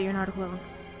make sure that you're not a clone.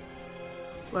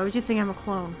 Why would you think I'm a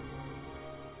clone?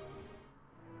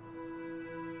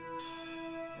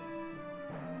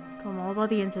 Tell them all about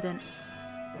the incident.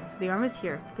 So the arm is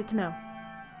here. Good to know.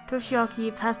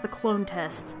 Toshiaki passed the clone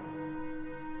test.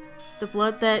 The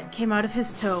blood that came out of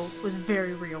his toe was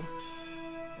very real.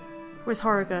 Where's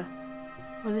Haruka?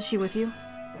 Wasn't she with you?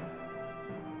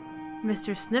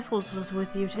 Mr. Sniffles was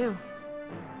with you too.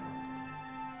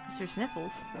 Mr.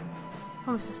 Sniffles?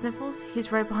 Oh, Mr. Sniffles?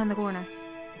 He's right behind the corner.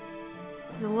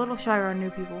 He's a little shy around new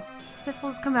people.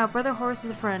 Sniffles, come out. Brother Horace is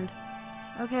a friend.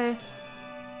 Okay.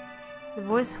 The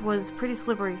voice was pretty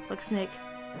slippery, like Snake.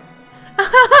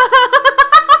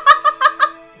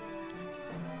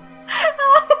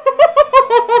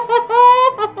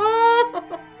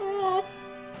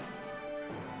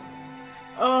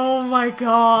 Oh my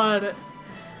god.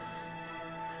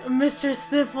 Mr.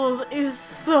 Sniffles is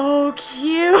so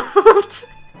cute.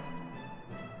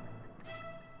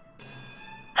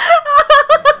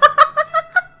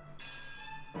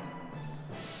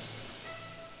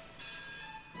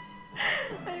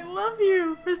 I love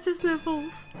you, Mr.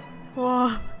 Sniffles.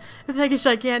 Whoa, the thing is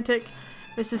gigantic.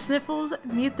 Mr. Sniffles,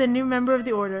 meet the new member of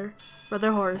the Order,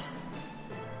 Brother Horse.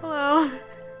 Hello.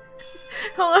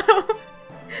 Hello.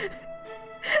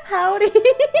 Howdy.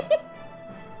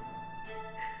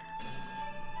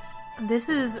 This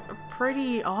is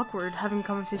pretty awkward, having a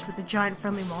conversation with a giant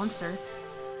friendly monster.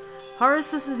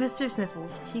 Horace, this is Mr.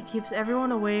 Sniffles. He keeps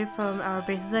everyone away from our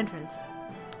base's entrance.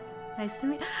 Nice to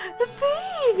meet the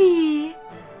baby!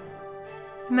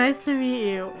 Nice to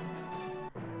meet you.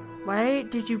 Why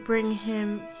did you bring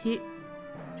him here?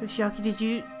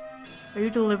 Toshiaki, are you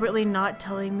deliberately not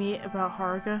telling me about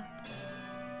Haruka?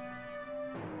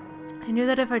 I knew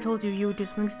that if I told you, you would do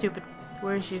something stupid.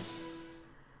 Where is she?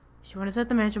 She went inside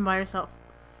the mansion by herself.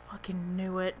 Fucking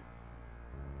knew it.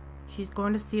 She's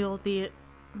going to steal the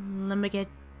Lumagetchin?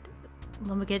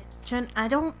 I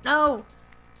don't know!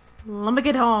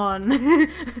 Lumageddon!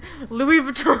 Louis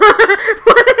Vuitton!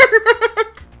 What is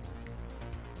it?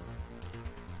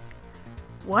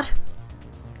 What?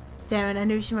 Damn it, I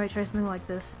knew she might try something like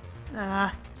this.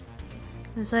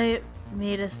 Since I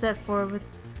made a step forward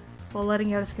while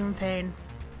letting out a scream of pain.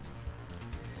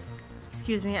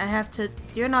 Excuse me, I have to...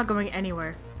 You're not going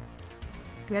anywhere.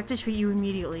 We have to treat you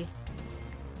immediately.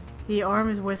 The arm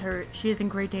is with her. She is in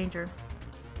great danger.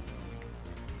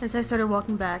 As I started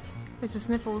walking back, Mr.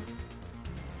 Sniffles.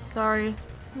 Sorry.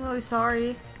 I'm really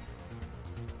sorry.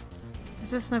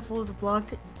 Mr. Sniffles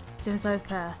blocked Jinsai's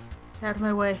path. Get out of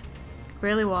my way.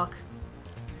 Barely walk.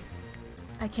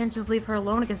 I can't just leave her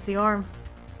alone against the arm.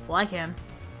 Well, I can.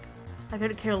 I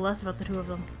couldn't care less about the two of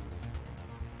them.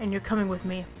 And you're coming with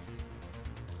me.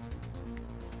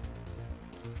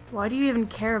 Why do you even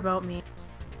care about me?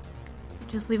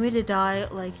 Just leave me to die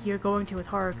like you're going to with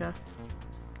Haruka.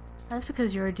 That's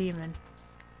because you're a demon.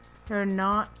 You're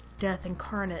not death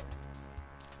incarnate.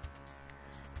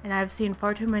 And I've seen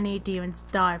far too many demons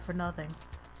die for nothing.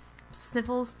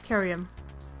 Sniffles, carry him.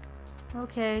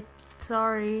 Okay,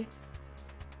 sorry.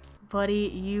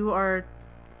 Buddy, you are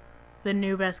the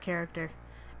new best character.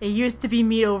 It used to be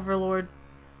Meat Overlord,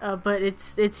 but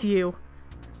it's you.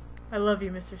 I love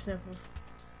you, Mr. Sniffles.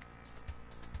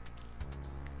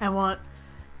 I want,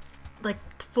 like,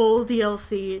 full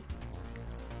DLC,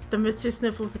 the Mr.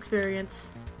 Sniffles experience.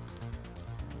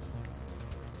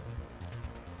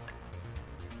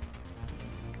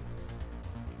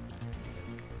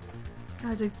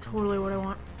 That's like totally what I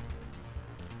want.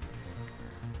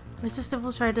 Mr.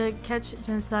 Sniffles tried to catch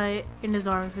Jinsai in his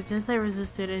arms, but Jinsai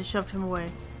resisted and shoved him away.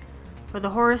 For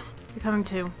the horse, you're coming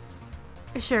too.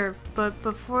 Sure, but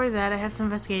before that I have some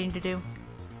investigating to do.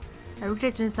 I looked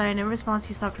at Jinsai and in response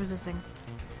he stopped resisting.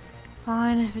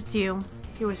 Fine, if it's you,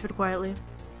 he whispered quietly.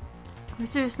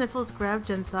 Mr. Sniffles grabbed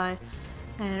Jinsai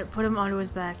and put him onto his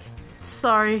back.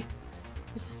 Sorry.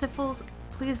 Mr. Sniffles,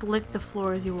 please lick the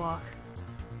floor as you walk.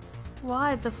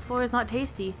 Why? The floor is not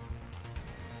tasty.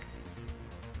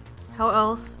 How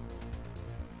else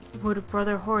would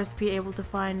Brother Horse be able to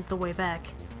find the way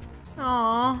back?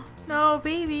 Aww, no,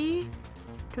 baby.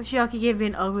 Toshiaki gave me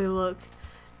an ugly look.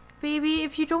 Baby,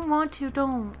 if you don't want to,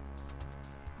 don't.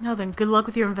 Now then, good luck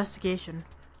with your investigation.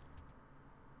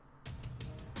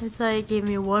 Jinsai gave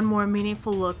me one more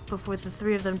meaningful look before the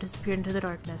three of them disappeared into the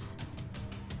darkness.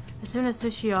 As soon as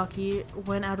Toshiaki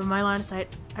went out of my line of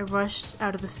sight, I rushed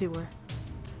out of the sewer.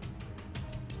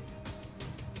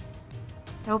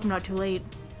 I hope I'm not too late.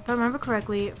 If I remember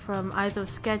correctly from Aizo's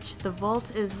sketch, the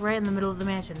vault is right in the middle of the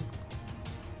mansion.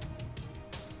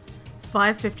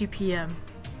 5:50 p.m.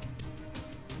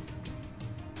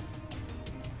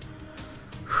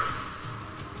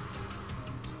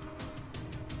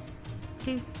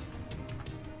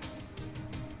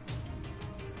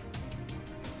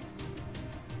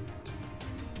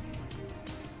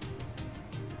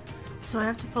 So I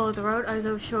have to follow the route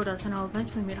Aizo showed us and I'll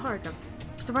eventually meet Haruka.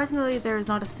 Surprisingly, there is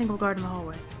not a single guard in the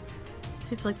hallway.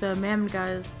 Seems like the Mammon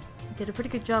guys did a pretty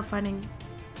good job finding...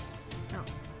 Oh.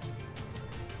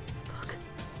 Fuck.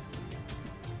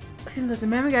 Seems like the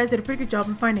Mammon guys did a pretty good job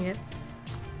in finding it.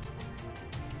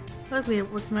 Luckily, it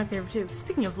works in my favor too.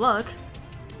 Speaking of luck,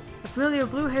 a familiar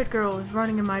blue-haired girl is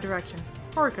running in my direction.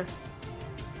 Haruka.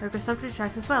 Haruka stopped her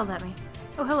tracks and smiled at me.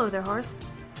 Oh, hello there, horse.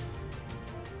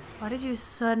 Why did you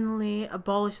suddenly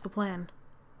abolish the plan?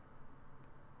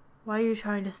 Why are you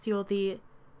trying to steal the...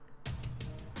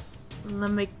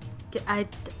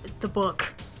 the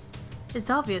book? It's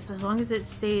obvious. As long as it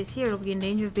stays here, it'll be in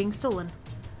danger of being stolen.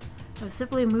 I was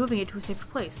simply moving it to a safer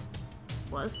place.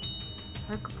 Was?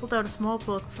 I pulled out a small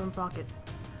book from a pocket.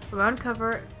 The round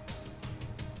cover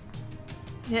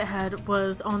it had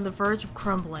was on the verge of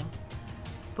crumbling,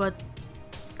 but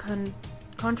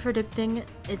contradicting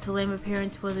its lame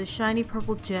appearance was a shiny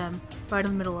purple gem right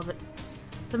in the middle of it.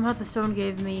 Somehow the stone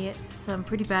gave me some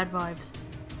pretty bad vibes,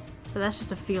 but that's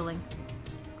just a feeling.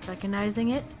 Recognizing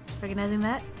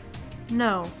that?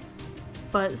 No.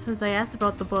 But since I asked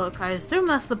about the book, I assume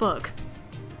that's the book.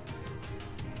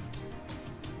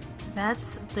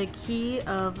 That's the key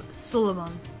of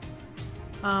Solomon.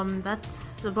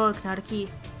 That's the book, not a key.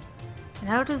 And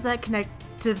how does that connect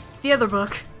to the other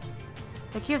book?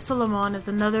 The Key of Solomon is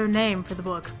another name for the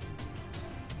book.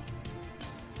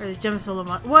 Or the Gem of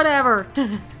Solomon. Whatever!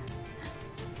 And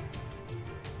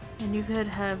you could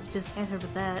have just answered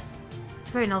with that. It's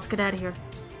great, now let's get out of here.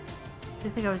 What do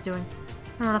you think I was doing?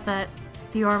 No, not that.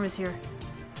 The arm is here.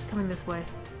 It's coming this way.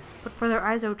 But Brother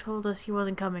Aizo told us he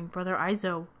wasn't coming. Brother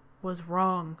Aizo was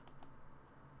wrong.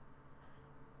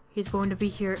 He's going to be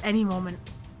here any moment.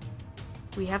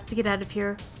 We have to get out of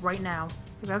here right now.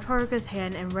 I grabbed Haruka's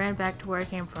hand and ran back to where I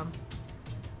came from.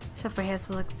 I shoved my hands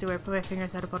like the sewer. I put my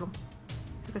fingers out a puddle.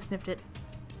 Haruka sniffed it.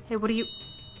 Hey, what are you...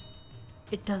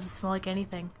 It doesn't smell like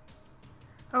anything.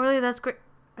 Oh really? That's great.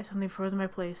 I suddenly froze in my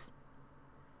place.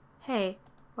 Hey,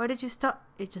 why did you stop?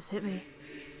 It just hit me.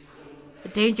 The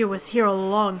danger was here all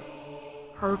along.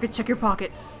 Haruka, check your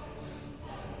pocket.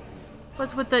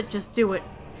 What's with that? Just do it.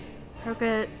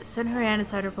 Haruka sent her hand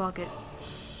inside her pocket.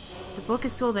 The book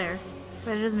is still there,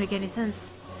 but it doesn't make any sense.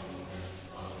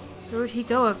 Where would he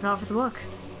go if not for the book?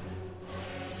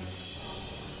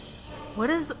 What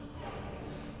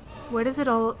is it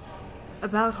all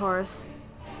about, Horace?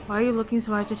 Why are you looking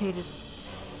so agitated?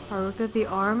 Haruka, the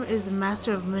arm is a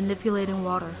master of manipulating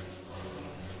water.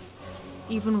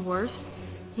 Even worse,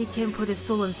 he can put his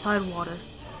soul inside water.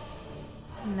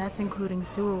 And that's including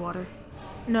sewer water.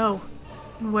 No.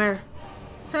 Where?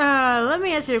 Let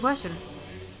me answer your question.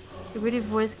 The gritty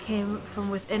voice came from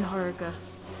within Haruka.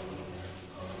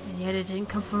 And yet it didn't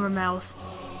come from her mouth.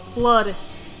 Blood!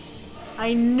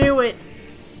 I knew it!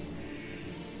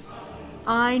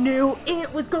 I knew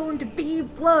it was going to be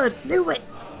blood! Knew it!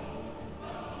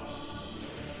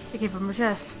 It came from her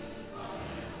chest.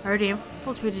 I already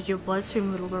infiltrated your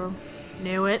bloodstream, little girl.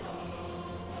 Knew it.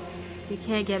 You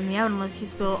can't get me out unless you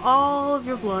spill all of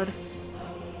your blood.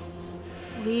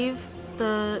 Leave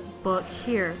the book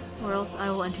here, or else I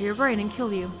will enter your brain and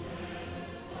kill you.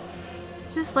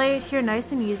 Just lay it here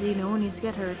nice and easy, no one needs to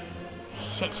get hurt.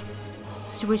 Shit.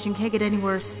 The situation can't get any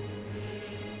worse.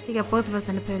 He got both of us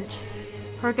in a pinch.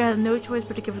 Haruka has no choice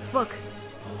but to give her the book.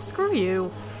 Screw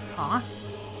you. Huh?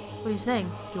 What are you saying?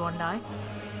 Do you want to die?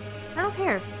 I don't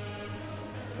care.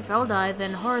 If I'll die,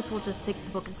 then Horace will just take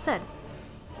the book instead.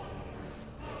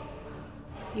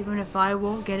 Even if I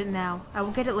won't get it now, I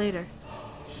will get it later.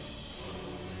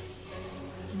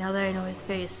 Now that I know his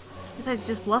face. Besides,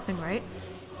 just bluffing, right?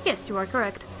 Yes, you are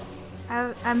correct.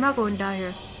 I'm not going to die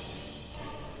here.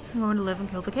 I'm going to live and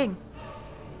kill the king.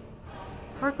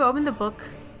 Haruka opened the book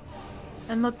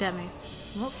and looked at me.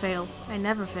 I won't fail. I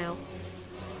never fail.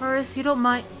 Horace, you don't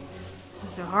mind...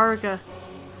 Sister Haruka.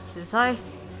 This eye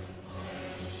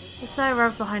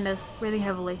arrived behind us, breathing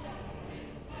heavily.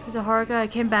 Sister Haruka, I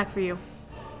came back for you.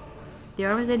 The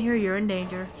arm is in here, you're in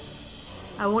danger.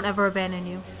 I won't ever abandon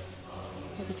you.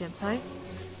 Maybe Gensai?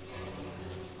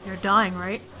 You're dying,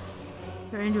 right?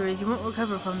 Your injuries, you won't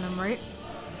recover from them, right?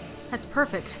 That's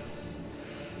perfect.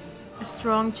 A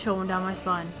strong chill went down my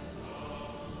spine.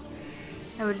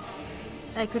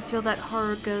 I could feel that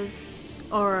Haruka's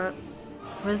aura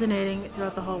resonating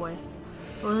throughout the hallway.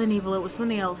 It wasn't evil, it was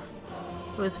something else.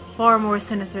 It was far more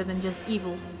sinister than just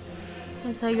evil.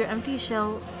 And so your empty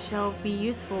shell shall be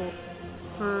useful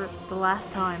for the last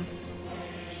time.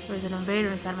 There's an invader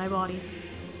inside my body.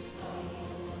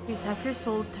 Use half your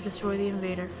soul to destroy the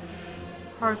invader.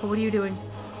 Haruka, what are you doing?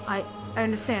 I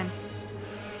understand.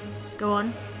 Go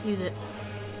on, use it.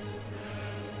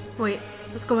 Wait,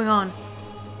 what's going on?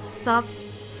 Stop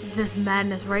this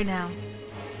madness right now.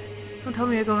 Don't tell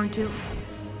me you're going to...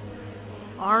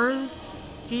 Ars?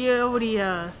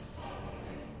 Geodia.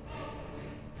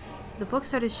 The book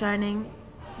started shining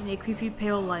in a creepy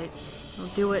pale light.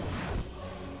 Don't do it.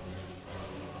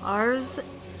 Ars?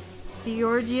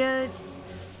 Theorgia?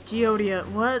 Geodia.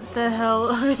 What the hell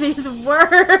are these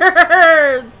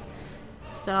words?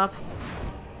 Stop.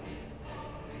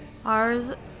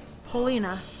 Ars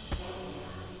Polina.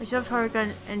 I shoved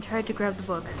Haruka and tried to grab the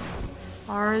book.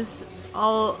 Ars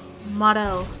Al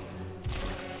Model.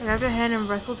 I grabbed her hand and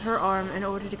wrestled her arm in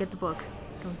order to get the book.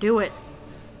 Don't do it.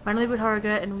 Finally put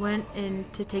Haruka and went in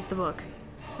to take the book.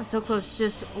 I was so close,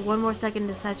 just one more second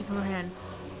to snatch it from her hand.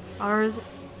 Ars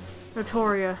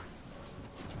Notoria.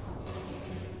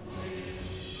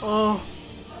 Oh.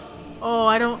 Oh,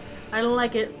 I don't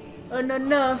like it. Oh no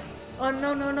no. Oh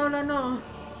no no no no no.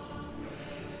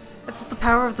 I felt the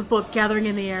power of the book gathering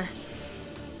in the air.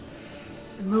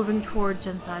 And moving toward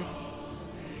Gensai.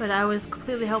 But I was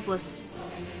completely helpless.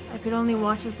 I could only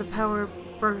watch as the power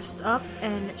burst up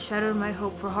and shattered my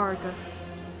hope for Haruka.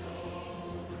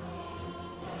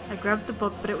 I grabbed the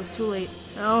book, but it was too late.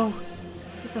 No!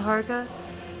 Mr. Haruka,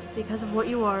 because of what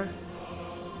you are,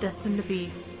 destined to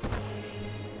be.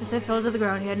 As I fell to the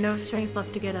ground, he had no strength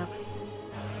left to get up.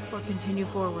 Or continue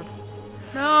forward.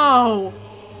 No!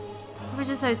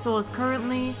 Gensai's soul is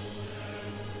currently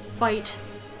fight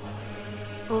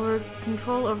over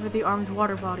control over the arm's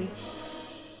water body.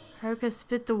 Haruka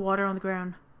spit the water on the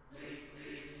ground.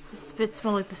 The spit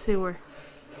smelled like the sewer.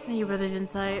 Thank you, Brother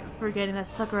Gensai, for getting that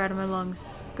sucker out of my lungs.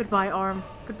 Goodbye, arm.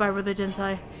 Goodbye, Brother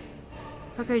Gensai.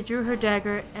 Haruka drew her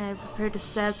dagger and prepared to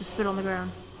stab the spit on the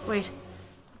ground. Wait.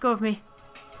 Let go of me.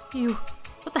 You.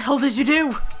 What the hell did you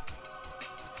do?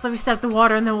 Just let me stab the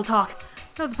water and then we'll talk.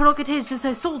 No, the portal contains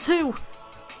Gensai's soul too!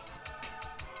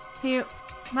 You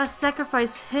must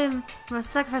sacrifice him. You must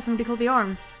sacrifice him to kill the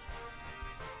arm.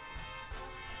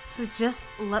 So just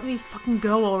let me fucking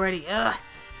go already. Ugh.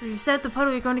 If you set the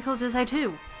puddle, you're going to kill Gensai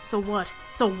too. So what?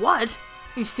 So what?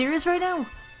 Are you serious right now?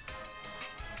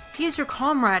 He is your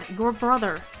comrade, your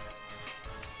brother.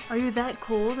 Are you that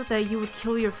cold that you would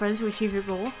kill your friends to achieve your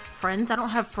goal? Friends? I don't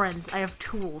have friends. I have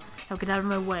tools. Now get out of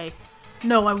my way.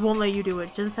 No, I won't let you do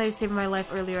it. Genocide saved my life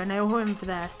earlier, and I owe him for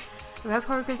that. I grabbed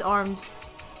Haruka's arms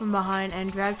from behind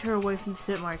and dragged her away from the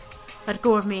spit mark. Let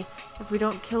go of me. If we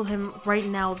don't kill him right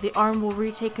now, the arm will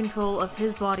retake control of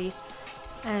his body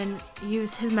and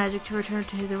use his magic to return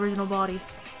to his original body.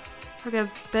 Haruka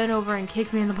bent over and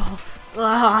kicked me in the balls.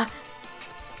 Ugh.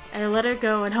 I let her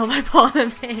go and held my paw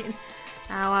in pain.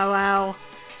 Ow, ow, ow.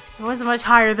 It wasn't much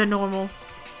higher than normal.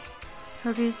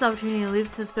 Haruka used the opportunity to leap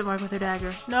to the spit mark with her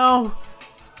dagger. No!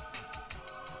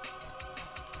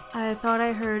 I thought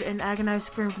I heard an agonized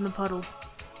scream from the puddle.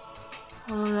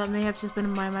 Although that may have just been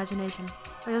in my imagination.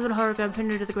 I jumped at Haruka and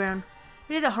pinned her to the ground.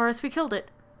 We did it, Horace. We killed it.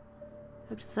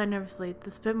 I looked aside nervously.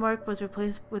 The spit mark was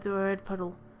replaced with a red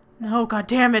puddle. No, god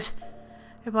damn it!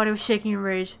 Her body was shaking in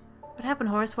rage. What happened,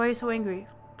 Horace? Why are you so angry?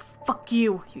 Fuck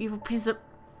you, you evil piece of...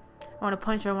 I want to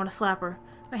punch her, I want to slap her.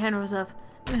 My hand rose up,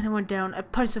 and then it went down. I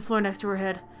punched the floor next to her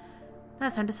head. Now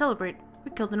it's time to celebrate.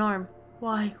 We killed an arm.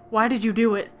 Why? Why did you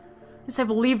do it? Yes, I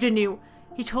believed in you.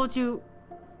 He told you...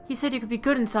 He said you could be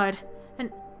good inside.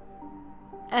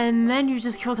 And then you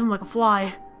just killed him like a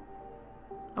fly.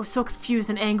 I was so confused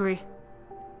and angry.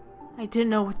 I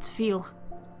didn't know what to feel.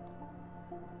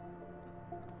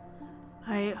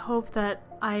 I hope that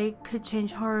I could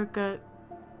change Haruka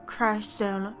crashed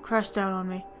down on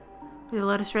me. Did it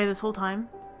let us stray this whole time?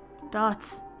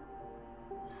 Dots.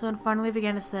 The sun finally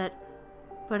began to set,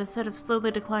 but instead of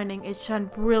slowly declining, it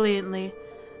shined brilliantly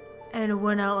and it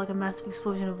went out like a massive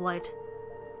explosion of light.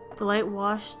 The light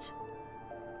washed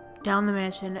down the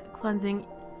mansion, cleansing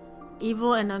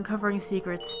evil and uncovering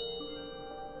secrets.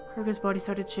 Haruka's body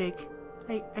started to shake.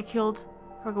 I killed...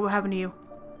 Haruka, what happened to you?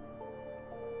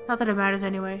 Not that it matters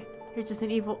anyway. You're just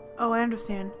an evil... Oh, I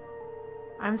understand.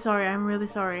 I'm sorry, I'm really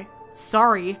sorry.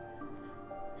 Sorry?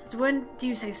 Since when do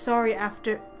you say sorry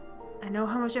after... I know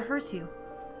how much it hurts you.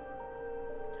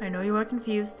 I know you are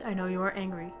confused. I know you are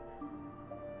angry.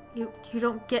 You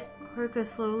don't get... Haruka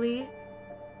slowly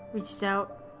reached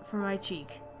out for my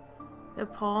cheek. The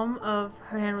palm of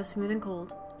her hand was smooth and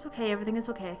cold. It's okay, everything is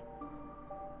okay.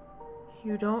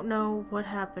 You don't know what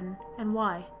happened and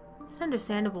why. It's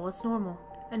understandable, it's normal.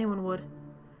 Anyone would.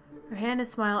 Her hand and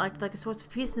smile acted like a source of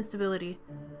peace and stability.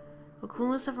 The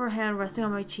coolness of her hand resting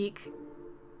on my cheek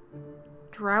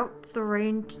drowned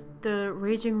the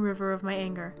raging river of my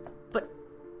anger. But,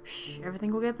 shh,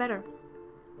 everything will get better.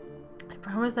 I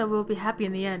promise that we'll be happy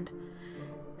in the end.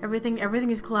 Everything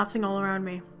is collapsing all around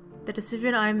me. The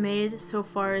decision I made so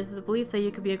far is the belief that you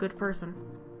could be a good person.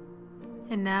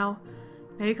 And now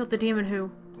you killed the demon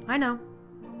who... I know.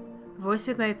 A voice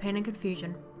with my pain and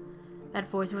confusion. That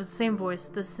voice, it was the same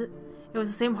voice. It was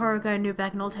the same Haruka I knew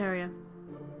back in Altaria.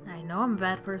 I know I'm a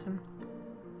bad person.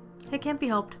 It can't be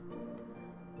helped.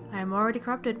 I am already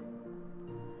corrupted.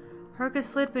 Haruka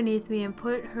slid beneath me and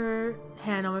put her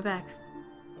hand on my back.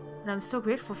 And I'm so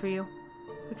grateful for you.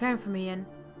 For caring for me, and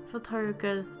I felt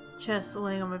Haruka's chest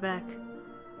laying on my back.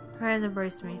 Her hands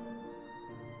embraced me.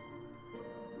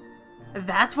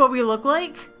 That's what we look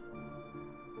like?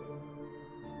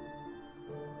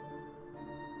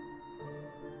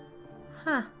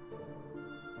 Huh.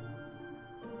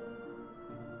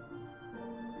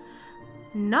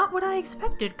 Not what I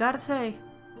expected, gotta say.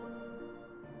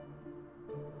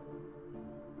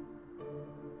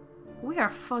 We are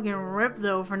fucking ripped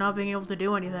though for not being able to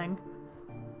do anything.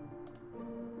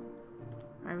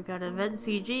 Alright, we got event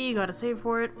CG, gotta save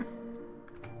for it.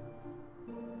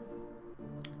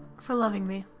 For loving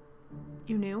me.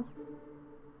 You knew.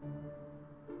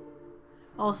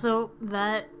 Also,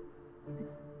 that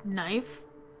knife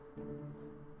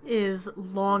is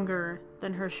longer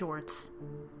than her shorts.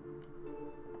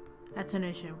 That's an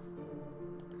issue.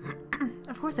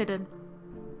 Of course I did.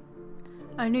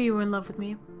 I knew you were in love with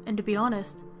me, and to be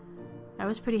honest, I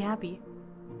was pretty happy.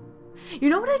 You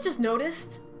know what I just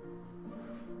noticed?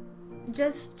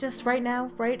 Just right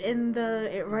now, right in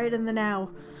the now.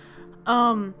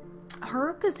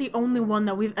 Haruka's the only one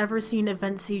that we've ever seen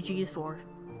event CGs for.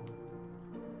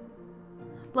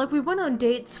 Like, we went on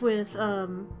dates with, what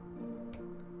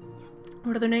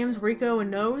are their names? Rico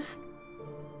and Nose?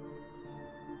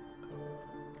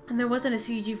 And there wasn't a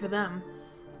CG for them.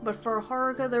 But for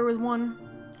Haruka, there was one.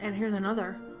 And here's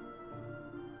another.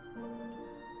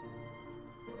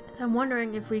 I'm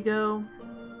wondering if we go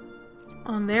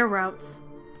on their routes,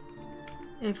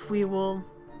 if we will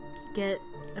get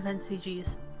event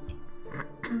CGs.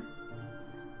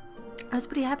 I was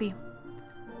pretty happy.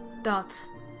 Dots.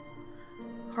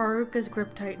 Haruka's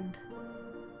grip tightened.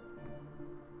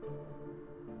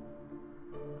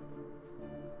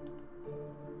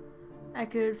 I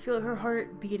could feel her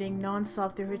heart beating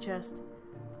non-stop through her chest.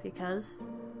 Because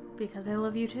I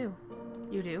love you too.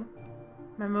 You do?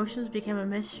 My emotions became a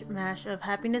mishmash of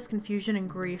happiness, confusion, and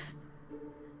grief.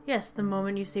 Yes, the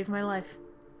moment you saved my life.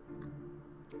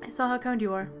 I saw how kind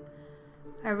you are.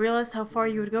 I realized how far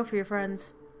you would go for your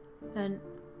friends. Then,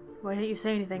 why didn't you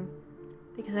say anything?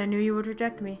 Because I knew you would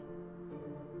reject me.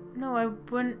 No, I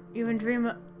wouldn't even dream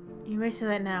of— You may say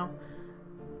that now.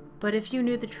 But if you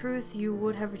knew the truth, you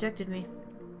would have rejected me.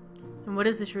 And what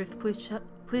is the truth?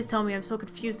 Please tell me. I'm so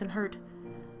confused and hurt.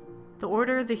 The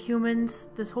Order, the humans,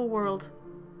 this whole world.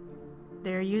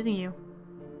 They are using you.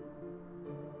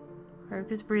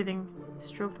 Haruka's breathing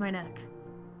stroked my neck.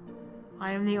 I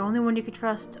am the only one you can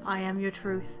trust. I am your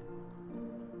truth.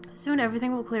 Soon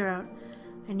everything will clear out,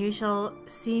 and you shall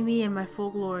see me in my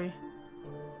full glory.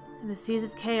 In the seas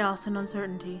of chaos and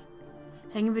uncertainty,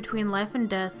 hanging between life and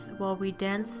death while we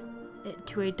dance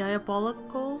to a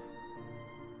diabolical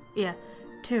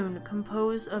tune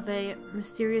composed of a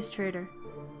mysterious traitor.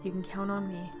 You can count on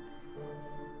me.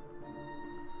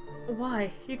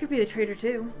 Why? You could be the traitor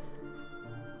too.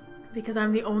 Because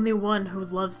I'm the only one who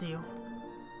loves you.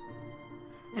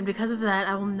 And because of that,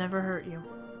 I will never hurt you.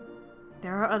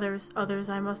 There are others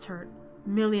I must hurt.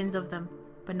 Millions of them.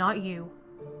 But not you.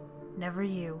 Never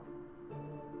you.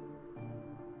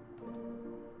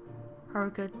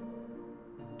 Haruka,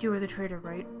 you are the traitor,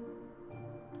 right?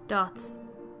 Dots.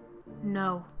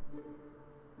 No.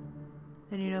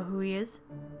 Then you know who he is?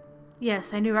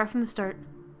 Yes, I knew right from the start.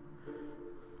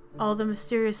 All the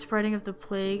mysterious spreading of the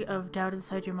plague of doubt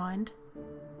inside your mind.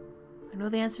 I know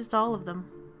the answers to all of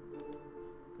them.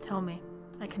 Tell me.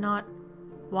 I cannot.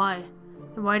 Why?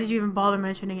 And why did you even bother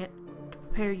mentioning it? To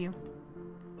prepare you.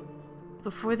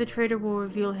 Before the traitor will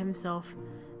reveal himself,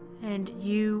 and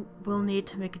you will need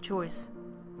to make a choice.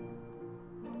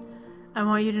 I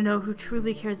want you to know who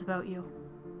truly cares about you.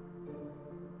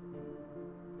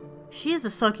 She is a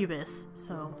succubus,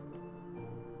 so...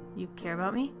 You care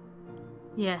about me?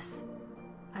 Yes.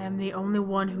 I am the only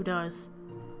one who does.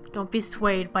 Don't be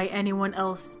swayed by anyone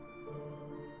else.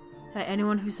 By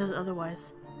anyone who says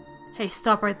otherwise. Hey,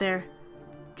 stop right there.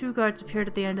 2 guards appeared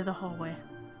at the end of the hallway.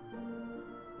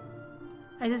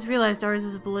 I just realized ours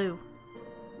is blue.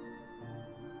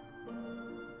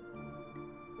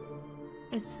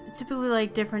 It's typically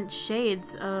like different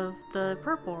shades of the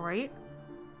purple, right?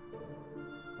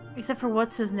 Except for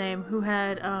what's his name, who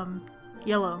had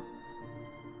yellow.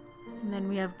 And then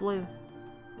we have blue.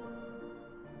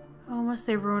 Oh, must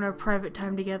they ruin our private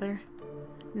time together?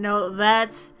 No,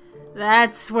 that's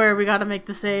where we gotta make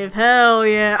the save. Hell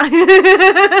yeah.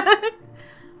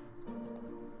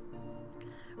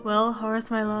 Well, Horace,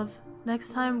 my love,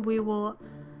 next time we will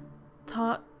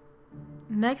talk,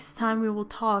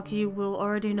 you will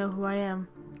already know who I am.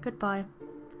 Goodbye.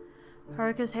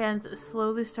 Haruka's hands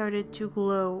slowly started to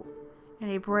glow in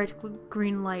a bright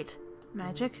green light.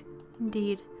 Magic?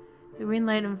 Indeed. The green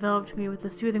light enveloped me with a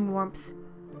soothing warmth.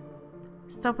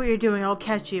 Stop what you're doing, I'll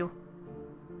catch you.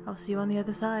 I'll see you on the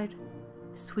other side.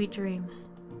 Sweet dreams.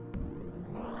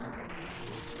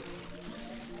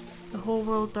 The whole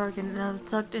world darkened, and I was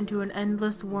sucked into an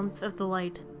endless warmth of the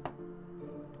light.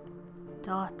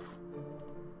 Dots.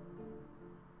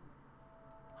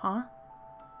 Huh?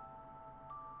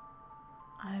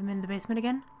 I'm in the basement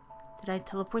again? Did I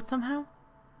teleport somehow?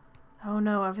 Oh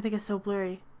no, everything is so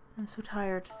blurry. I'm so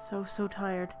tired. So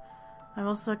tired. I'm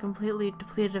also completely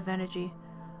depleted of energy.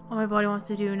 All my body wants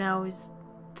to do now is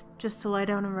just to lie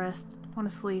down and rest. I want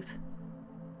to sleep.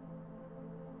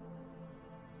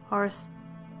 Horace.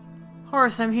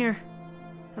 Horace, I'm here.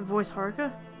 That voice,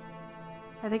 Haruka?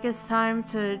 I think it's time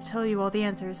to tell you all the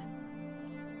answers.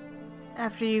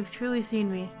 After you've truly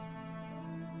seen me.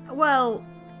 Well,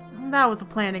 that was a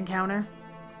planned encounter.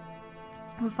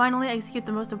 I will finally execute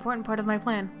the most important part of my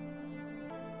plan.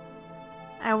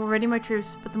 I will ready my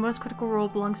troops, but the most critical role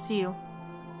belongs to you.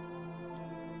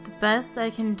 The best I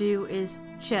can do is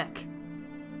check.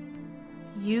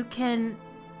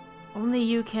 Only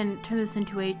you can turn this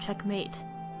into a checkmate.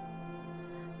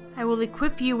 I will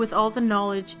equip you with all the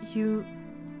knowledge you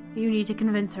need to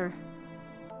convince her.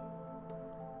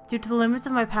 Due to the limits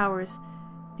of my powers,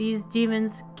 these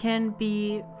demons can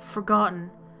be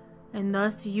forgotten, and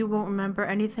thus you won't remember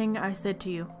anything I said to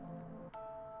you.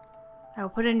 I will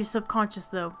put it in your subconscious,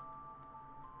 though.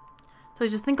 So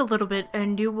just think a little bit,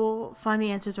 and you will find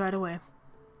the answers right away.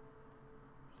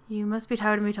 You must be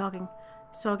tired of me talking,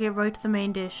 so I'll get right to the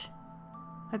main dish.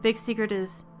 My big secret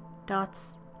is...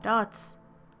 dots. Dots.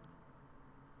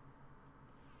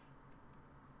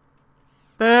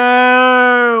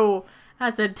 Boo!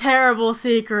 That's a terrible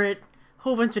secret.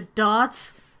 Whole bunch of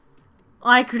dots.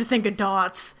 I could think of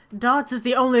dots. Dots is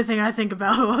the only thing I think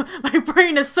about. My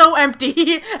brain is so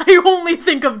empty, I only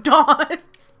think of dots.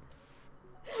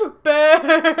 Boo!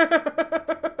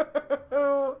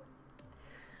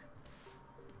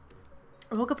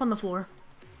 I woke up on the floor,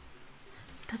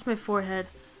 touched my forehead,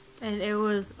 and it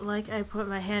was like I put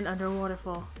my hand under a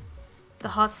waterfall. The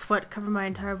hot sweat covered my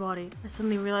entire body. I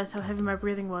suddenly realized how heavy my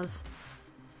breathing was.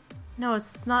 No,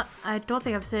 it's not. I don't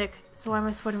think I'm sick, so why am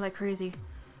I sweating like crazy?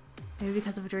 Maybe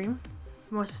because of a dream?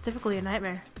 More specifically, a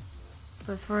nightmare.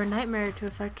 But for a nightmare to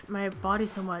affect my body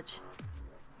so much,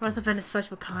 it must have been a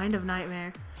special kind of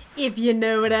nightmare. If you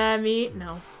know what I mean.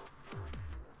 No.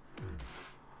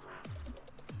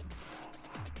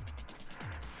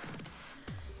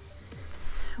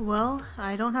 Well,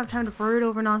 I don't have time to brood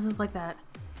over nonsense like that.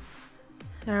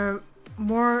 There are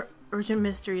more urgent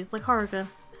mysteries, like Haruka.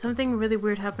 Something really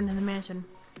weird happened in the mansion.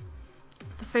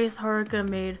 The face Haruka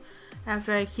made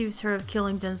after I accused her of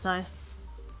killing Jinsei.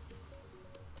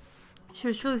 She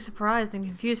was truly surprised and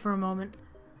confused for a moment,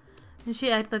 and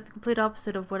she acted like the complete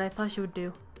opposite of what I thought she would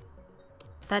do.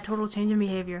 That total change in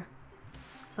behavior.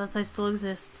 So that side still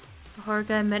exists. The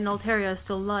Haruka I met in Alteria is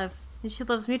still alive, and she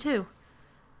loves me too.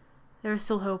 There is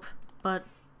still hope, but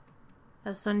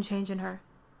a sudden change in her.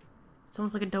 It's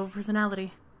almost like a double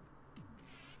personality.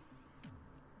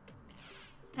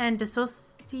 And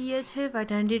dissociative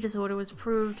identity disorder was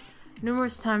proved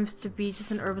numerous times to be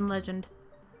just an urban legend.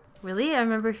 Really? I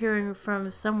remember hearing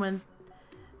from someone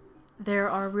there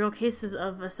are real cases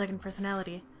of a second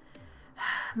personality.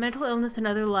 Mental Illness and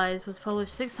Other Lies was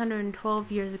published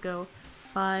 612 years ago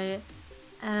by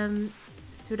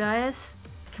Sudais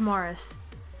Kamaris.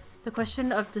 The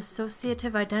Question of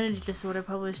Dissociative Identity Disorder,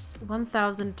 published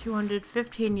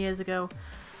 1,215 years ago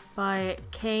by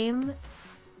Kame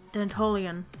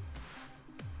Dentolian.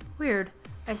 Weird.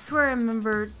 I swear I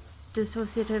remember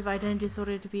dissociative identity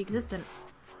disorder to be existent.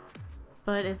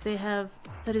 But if they have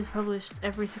studies published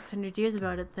every 600 years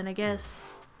about it, then I guess...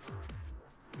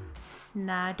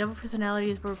 Nah, double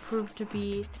personalities were proved to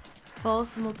be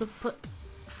false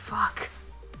Fuck.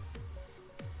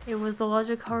 It was the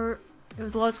logical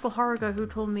Haruka who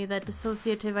told me that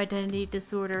dissociative identity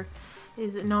disorder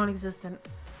is non-existent.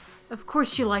 Of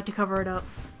course she liked to cover it up.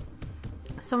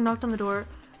 Someone knocked on the door.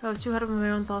 I was too out of my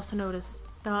own thoughts to notice.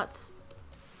 Dots.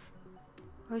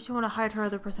 Why would she want to hide her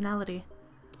other personality?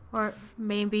 Or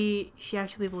maybe she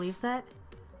actually believes that?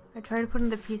 I tried putting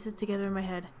the pieces together in my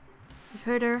head. The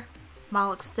traitor,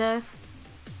 Malik's death,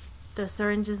 the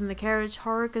syringes in the carriage,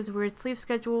 Haruka's weird sleep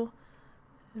schedule,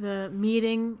 the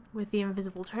meeting with the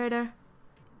invisible traitor.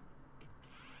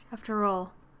 After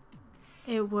all,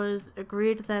 it was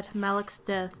agreed that Malik's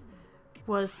death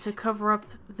was to cover up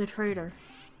the traitor.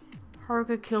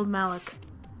 Haruka killed Malik.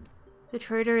 The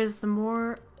traitor is the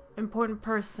more important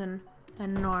person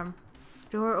and Norm.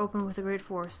 The door opened with a great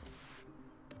force.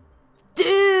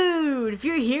 Dude! If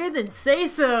you're here, then say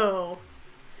so!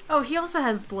 Oh, he also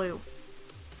has blue.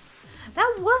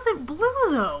 That wasn't blue,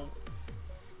 though!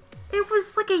 It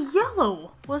was like a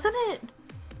yellow, wasn't it?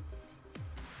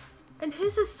 And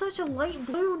his is such a light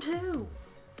blue, too.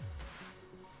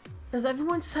 Does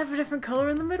everyone just have a different color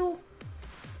in the middle?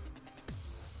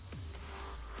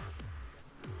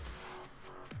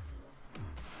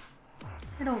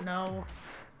 I don't know.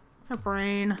 My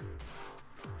brain.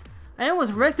 I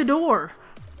almost wrecked the door.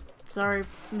 Sorry,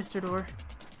 Mr. Door.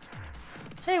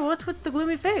 Hey, what's with the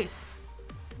gloomy face?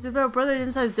 Is it about Brother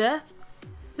Jinsei's death?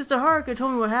 Mr. Haruka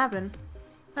told me what happened.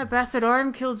 That bastard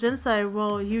arm killed Jinsei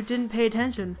while you didn't pay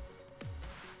attention.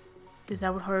 Is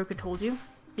that what Haruka told you?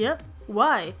 Yep.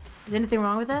 Why? Is anything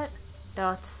wrong with that?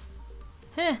 Dots.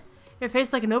 Heh. Your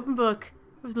face like an open book.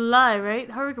 It was a lie, right?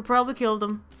 Haruka probably killed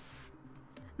him.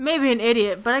 Maybe an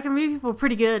idiot, but I can read people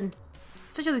pretty good.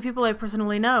 Especially people I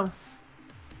personally know.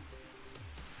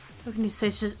 How can you say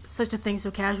such a thing so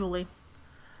casually?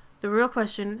 The real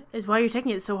question is why you're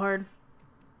taking it so hard.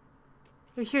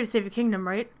 You're here to save your kingdom,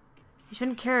 right? You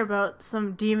shouldn't care about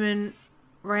some demon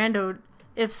rando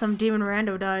if some demon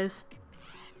rando dies.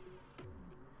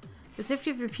 The safety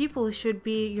of your people should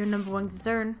be your #1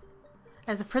 concern.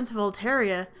 As a prince of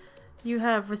Alteria, you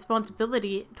have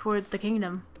responsibility toward the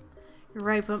kingdom. You're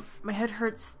right, but my head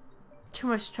hurts too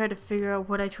much to try to figure out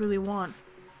what I truly want.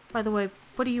 By the way,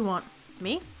 what do you want?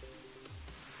 Me?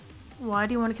 Why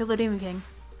do you want to kill the Demon King?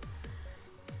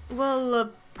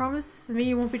 Well, promise me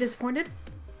you won't be disappointed?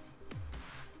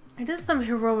 It isn't some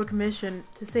heroic mission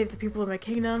to save the people of my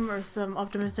kingdom or some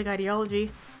optimistic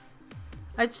ideology.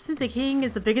 I just think the king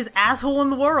is the biggest asshole in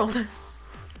the world.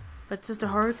 But Sister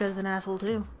Haruka is an asshole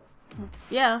too.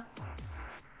 Yeah,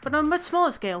 but on a much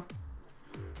smaller scale.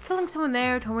 Killing someone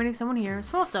there, tormenting someone here,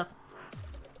 small stuff.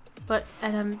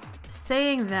 And I'm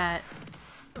saying that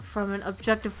from an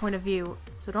objective point of view,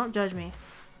 so don't judge me.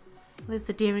 At least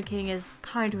the Demon King is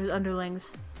kind to his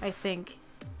underlings, I think.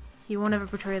 He won't ever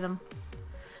betray them.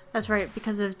 That's right,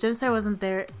 because if Jinsei wasn't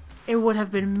there, it would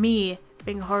have been me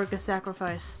being Haruka's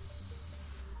sacrifice.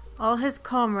 All his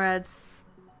comrades,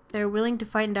 they're willing to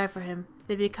fight and die for him.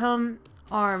 They become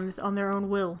arms on their own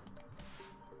will.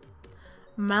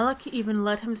 Malik even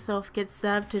let himself get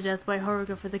stabbed to death by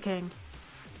Haruka for the king.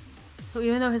 So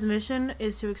even though his mission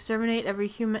is to exterminate every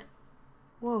human—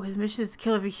 Whoa, his mission is to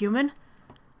kill every human?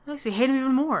 That makes me hate him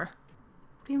even more.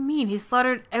 What do you mean? He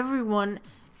slaughtered everyone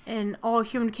in all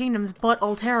human kingdoms but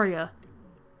Altaria.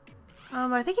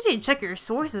 I think you need to check your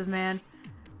sources, man.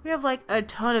 We have like a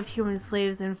ton of human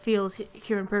slaves in fields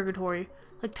here in Purgatory.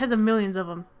 Like tens of millions of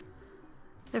them.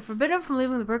 They're forbidden from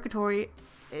leaving the Purgatory.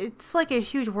 It's like a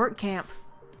huge work camp.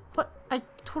 What? I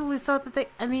totally thought that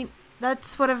I mean,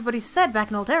 that's what everybody said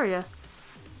back in Altaria.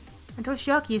 And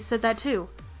Toshiaki said that too.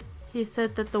 He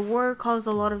said that the war caused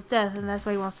a lot of death and that's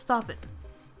why he wants to stop it.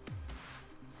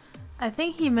 I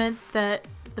think he meant that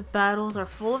the battles are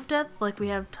full of death, like we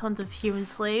have tons of human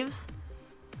slaves.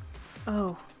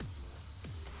 Oh.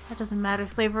 That doesn't matter.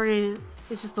 Slavery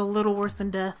is just a little worse than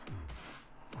death.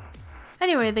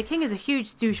 Anyway, the king is a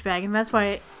huge douchebag and that's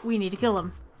why we need to kill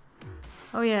him.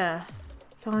 Oh yeah.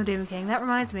 Killing the Demon King. That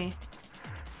reminds me.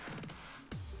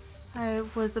 I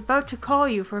was about to call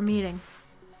you for a meeting.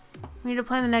 We need to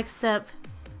plan the next step,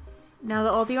 now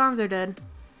that all the arms are dead.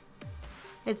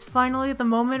 It's finally the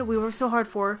moment we worked so hard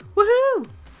for. Woohoo!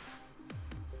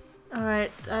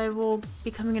 Alright, I will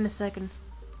be coming in a second.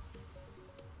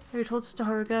 Have you told Sister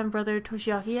Haruka and Brother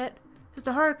Toshiaki yet?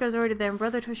 Sister Haruka's already there and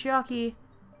Brother Toshiaki,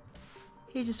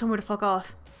 he just told me to fuck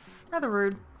off. Rather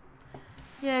rude.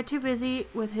 Yeah, too busy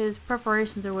with his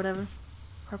preparations or whatever.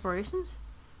 Preparations?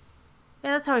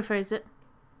 Yeah, that's how he phrased it.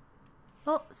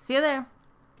 Well, see you there.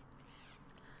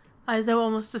 Aizo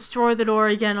almost destroyed the door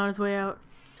again on his way out.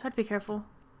 Try to be careful.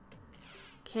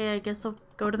 Okay, I guess I'll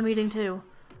go to the meeting too.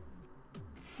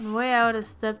 On the way out, I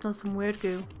stepped on some weird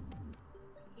goo.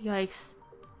 Yikes.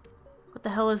 What the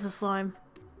hell is this slime?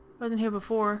 I wasn't here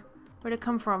before. Where'd it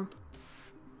come from?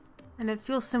 And it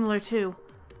feels similar too.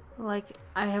 Like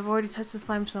I have already touched the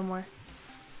slime somewhere.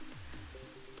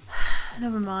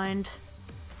 Never mind.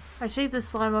 I shake the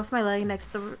slime off my leg and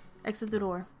exit the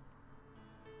door.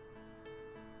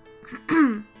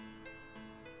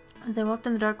 As I walked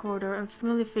in the dark corridor, a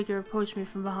familiar figure approached me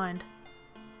from behind.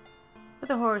 With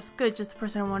a horse. Good, just the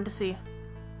person I wanted to see.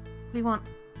 What do you want?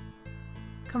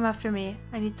 Come after me.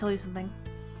 I need to tell you something.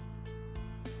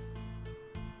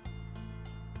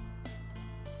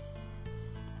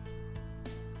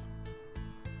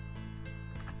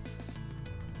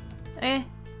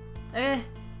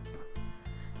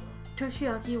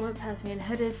 Toshiaki went past me and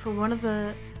headed for one of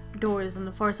the doors on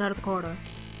the far side of the corridor.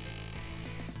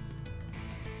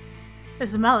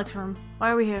 This is Malik's room.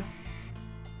 Why are we here?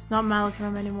 It's not Malik's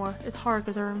room anymore. It's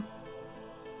Haruka's room.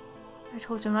 I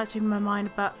told you I'm not changing my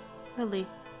mind about— Really?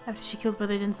 After she killed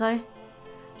Brother Jinsei?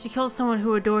 She killed someone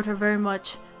who adored her very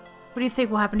much. What do you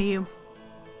think will happen to you?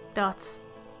 Dots.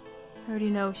 I already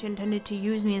know she intended to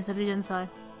use me instead of Jinsei.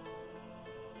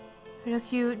 I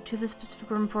took you to this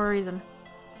specific room for a reason.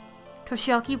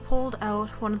 Toshiaki pulled out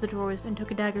one of the drawers and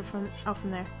took a dagger out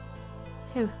from there.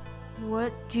 Hey,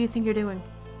 what do you think you're doing?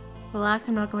 Relax,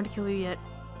 I'm not going to kill you yet.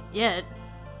 Yet?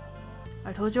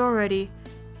 I told you already,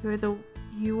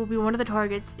 you will be one of the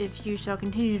targets if you shall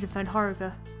continue to defend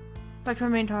Haruka. Back to our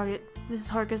main target. This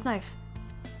is Haruka's knife.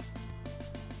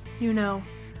 You know,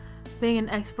 being an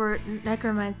expert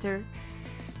necromancer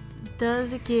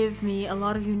does give me a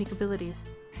lot of unique abilities.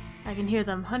 I can hear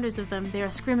them, hundreds of them. They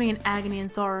are screaming in agony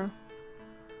and sorrow.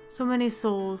 So many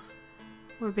souls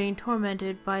were being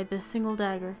tormented by this single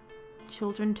dagger.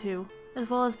 Children too, as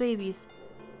well as babies.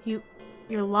 You're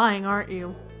lying, aren't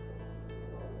you?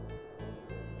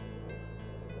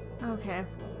 Okay.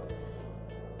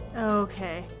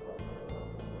 Okay.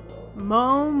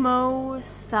 Momo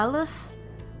Salas,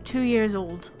 2 years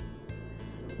old,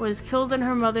 was killed in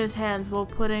her mother's hands while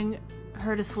putting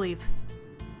her to sleep.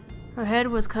 Her head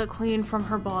was cut clean from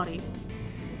her body.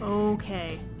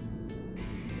 Okay.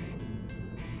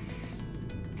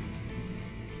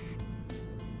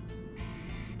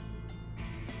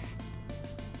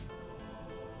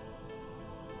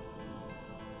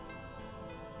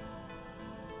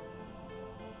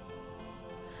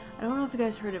 I don't know if you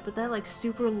guys heard it, but that like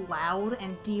super loud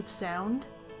and deep sound.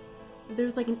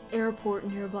 There's like an airport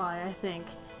nearby, I think,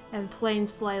 and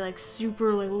planes fly like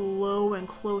super like low and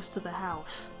close to the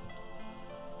house.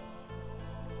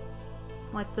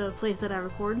 Like the place that I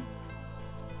record.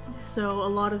 So a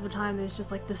lot of the time there's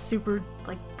just like this super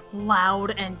like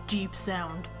loud and deep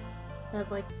sound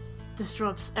that like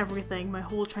disrupts everything, my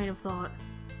whole train of thought.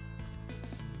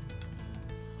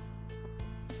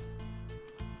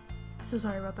 So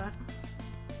sorry about that.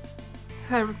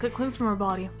 Her head was cut clean from her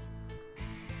body.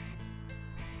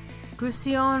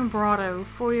 Gusion Brado,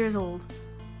 4 years old,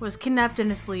 was kidnapped in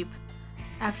his sleep.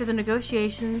 After the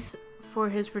negotiations for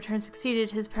his return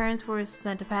succeeded, his parents were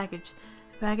sent a package.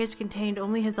 The package contained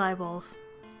only his eyeballs.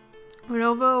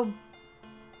 Renovo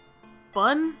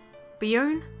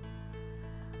Bjorn?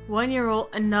 1 year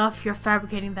old, enough, you're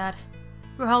fabricating that.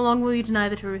 For how long will you deny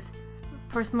the truth?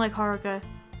 A person like Haruka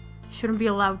shouldn't be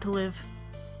allowed to live.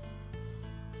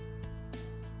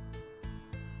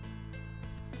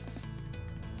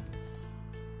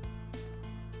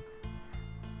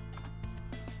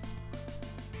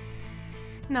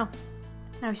 No,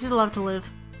 she's allowed to live.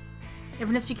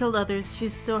 Even if she killed others, she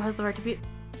still has the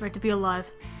right to be alive.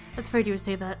 That's afraid you would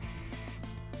say that.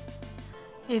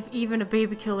 If even a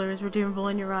baby killer is redeemable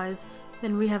in your eyes,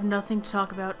 then we have nothing to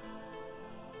talk about.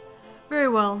 Very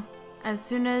well. As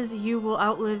soon as you will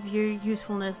outlive your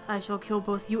usefulness, I shall kill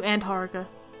both you and Haruka.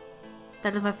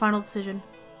 That is my final decision.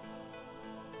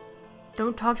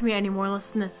 Don't talk to me anymore unless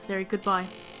it's necessary. Goodbye.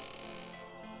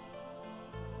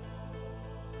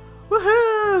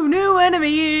 Woohoo! New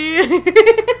enemy!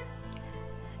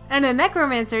 And a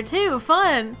necromancer too!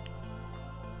 Fun!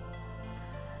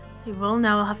 Well,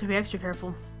 now I'll have to be extra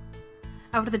careful.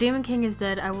 After the Demon King is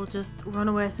dead, I will just run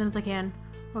away as soon as I can,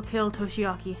 or kill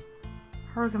Toshiaki.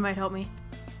 Haruka might help me.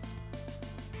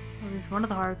 Or at least one of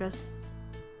the Harukas.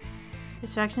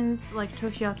 Distractions like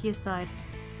Toshiaki aside.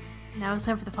 Now it's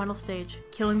time for the final stage,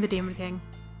 killing the Demon King.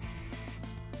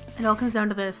 It all comes down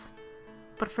to this.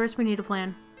 But first we need a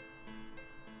plan.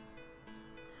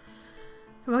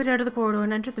 I walked out of the corridor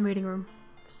and entered the meeting room.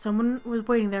 Someone was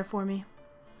waiting there for me.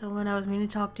 Someone I was meaning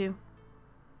to talk to.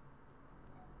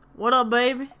 What up,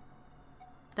 baby?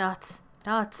 Dots.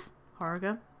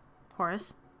 Haruka.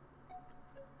 Horace.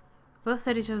 Both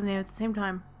said each other's name at the same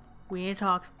time. We need to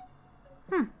talk.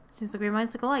 Seems like we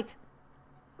minds think alike.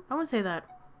 I won't say that.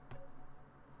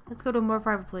 Let's go to a more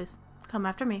private place. Come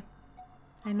after me.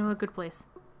 I know a good place.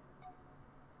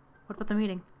 What about the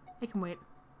meeting? It can wait.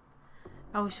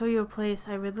 I will show you a place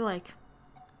I really like.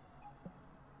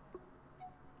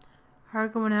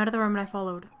 Haruka went out of the room and I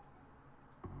followed.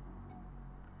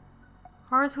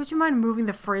 Horace, would you mind moving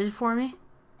the fridge for me?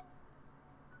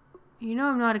 You know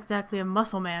I'm not exactly a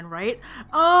muscle man, right?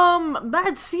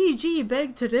 That CG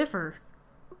begged to differ.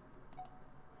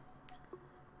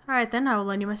 Alright then, I will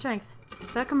lend you my strength.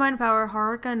 With that combined power,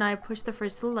 Haruka and I push the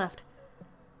fridge to the left.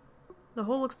 The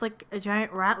hole looks like a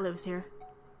giant rat lives here.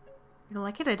 You don't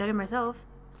like it? I dug it myself.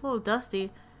 It's a little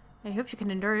dusty. I hope you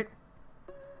can endure it.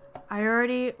 I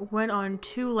already went on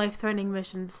 2 life-threatening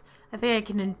missions. I think I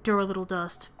can endure a little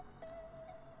dust.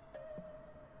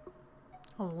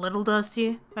 A little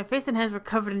dusty? My face and hands were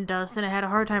covered in dust and I had a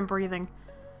hard time breathing.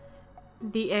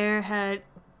 The air had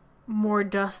more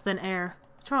dust than air.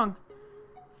 What's wrong?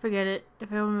 Forget it.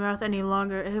 If I open my mouth any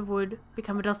longer, it would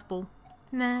become a dust bowl.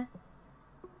 Nah.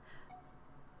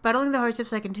 Battling the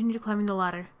hardships, I continued climbing the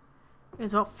ladder. It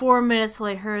was about 4 minutes till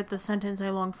I heard the sentence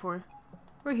I longed for.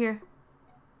 We're here.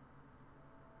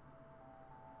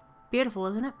 Beautiful,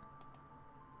 isn't it?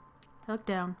 I looked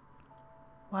down.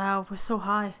 Wow, we're so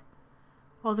high.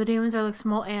 All the demons are like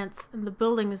small ants, and the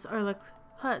buildings are like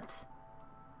huts.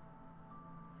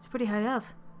 It's pretty high up.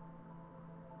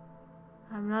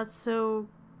 I'm not so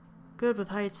good with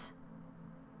heights.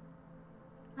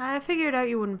 I figured out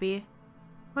you wouldn't be.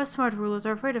 Most smart rulers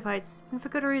are afraid of heights, and for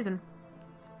good reason.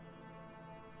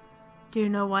 Do you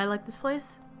know why I like this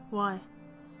place? Why?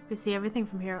 We see everything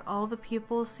from here. All the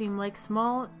people seem like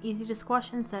small, easy to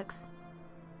squash insects.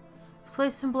 This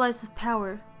place symbolizes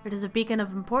power. It is a beacon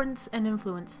of importance and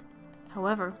influence.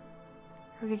 However,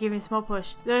 Haruka gave me a small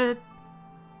push. You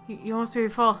almost made me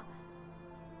fall.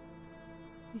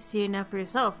 You see it now for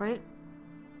yourself, right?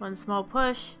 One small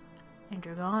push, and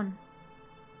you're gone.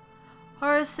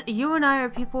 Horace, you and I are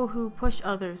people who push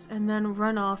others and then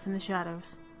run off in the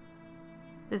shadows.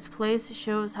 This place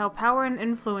shows how power and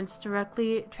influence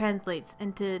directly translates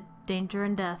into danger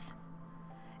and death.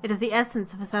 It is the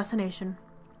essence of assassination.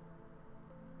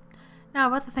 Now,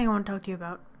 about the thing I want to talk to you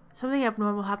about. Something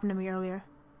abnormal happened to me earlier.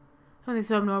 Something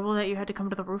so abnormal that you had to come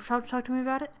to the rooftop to talk to me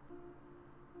about it?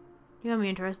 You got me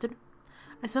interested.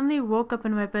 I suddenly woke up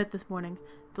in my bed this morning.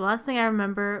 The last thing I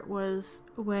remember was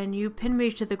when you pinned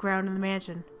me to the ground in the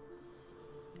mansion.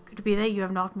 Could it be that you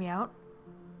have knocked me out?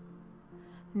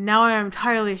 Now I am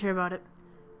entirely sure about it.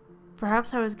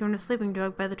 Perhaps I was given a sleeping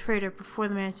drug by the trader before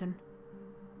the mansion.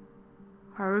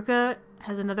 Haruka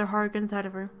has another Haruka inside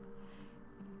of her.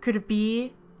 Could it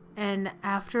be an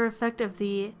after effect of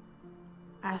the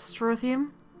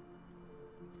astrotheum?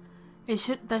 That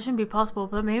shouldn't be possible,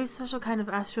 but maybe a special kind of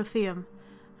astrotheum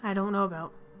I don't know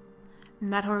about.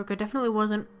 And that Haruka definitely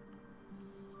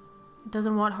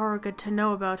doesn't want Haruka to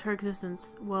know about her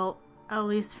existence. Well, at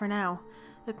least for now.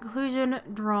 The conclusion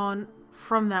drawn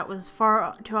from that was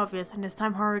far too obvious, and it's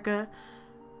time Haruka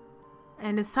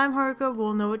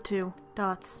will know it too.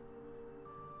 Dots.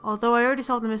 Although I already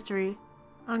solved the mystery,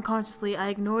 unconsciously I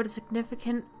ignored a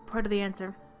significant part of the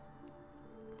answer.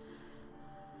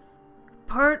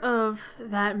 Part of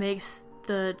that makes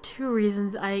the two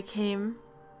reasons I came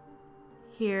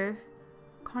here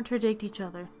contradict each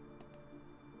other.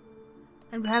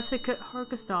 And perhaps it could—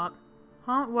 Haruka, stop.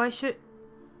 Huh? Why should—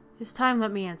 It's time,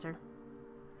 let me answer.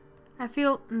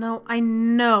 No, I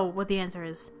know what the answer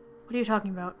is. What are you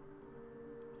talking about?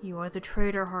 You are the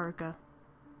traitor, Haruka.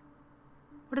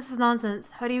 What is this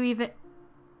nonsense? How do you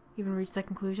even reach that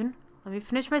conclusion? Let me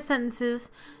finish my sentences,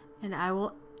 and I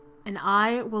will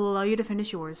allow you to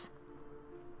finish yours.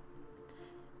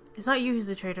 It's not you who's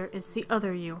the traitor, it's the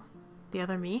other you. The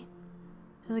other me?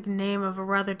 Sounds like the name of a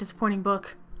rather disappointing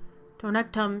book. Don't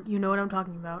act dumb, you know what I'm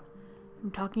talking about.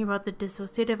 I'm talking about the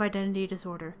dissociative identity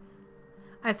disorder.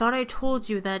 I thought I told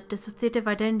you that dissociative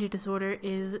identity disorder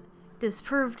is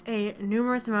disproved a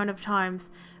numerous amount of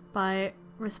times by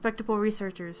respectable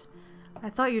researchers. I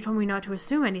thought you told me not to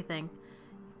assume anything,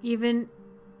 even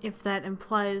if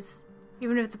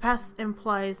the past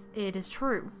implies it is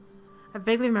true. I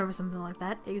vaguely remember something like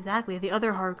that. Exactly, the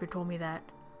other Haruka told me that.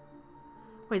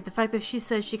 Wait, the fact that she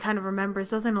says she kind of remembers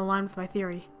doesn't align with my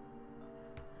theory.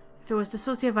 If it was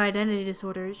dissociative identity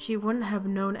disorder, she wouldn't have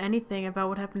known anything about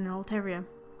what happened in Altaria.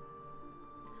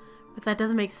 But that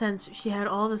doesn't make sense. She had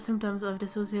all the symptoms of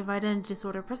dissociative identity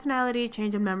disorder: personality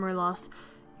change and memory loss.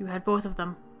 You had both of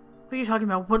them. What are you talking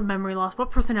about? What memory loss?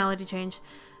 What personality change?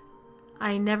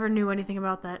 I never knew anything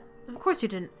about that. Of course you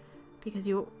didn't, because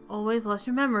you always lost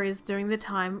your memories during the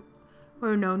time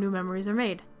where no new memories are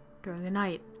made, during the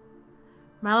night.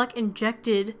 Malik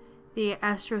injected the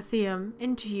astrotheum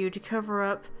into you to cover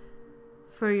up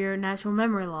for your natural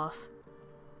memory loss.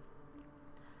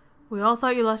 We all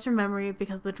thought you lost your memory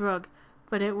because of the drug,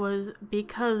 but it was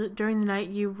because during the night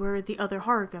you were the other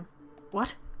Haruka.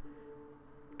 What?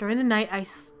 During the night I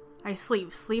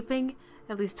sleep. Sleeping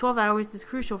at least 12 hours is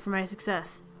crucial for my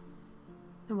success.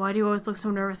 Then why do you always look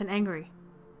so nervous and angry?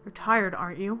 You're tired,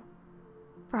 aren't you?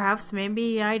 Perhaps,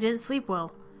 maybe I didn't sleep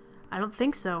well. I don't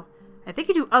think so. I think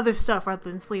you do other stuff rather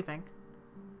than sleeping.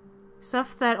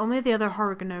 Stuff that only the other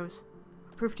Haruka knows.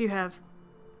 What proof do you have?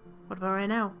 What about right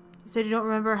now? You said you don't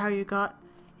remember how you got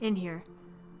in here.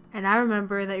 And I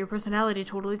remember that your personality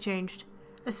totally changed.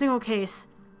 A single case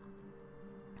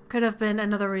could have been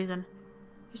another reason.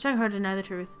 He's trying hard to deny the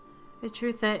truth. The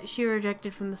truth that she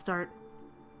rejected from the start.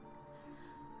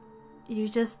 You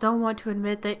just don't want to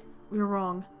admit that you're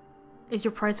wrong. Is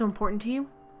your pride so important to you?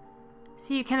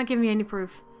 See, you cannot give me any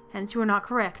proof. Hence, you are not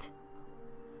correct.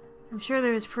 I'm sure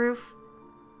there is proof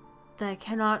that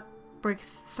cannot break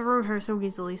through her so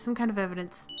easily. Some kind of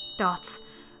evidence. Dots.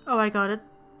 Oh, I got it.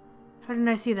 How didn't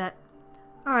I see that?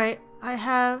 Alright,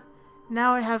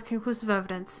 now I have conclusive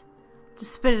evidence.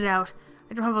 Just spit it out.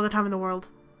 I don't have all the time in the world.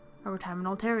 Our time in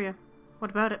Altaria.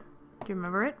 What about it? Do you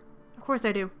remember it? Of course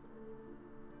I do.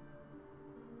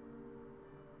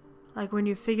 Like when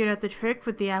you figured out the trick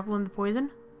with the apple and the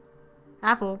poison?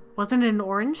 Apple? Wasn't it an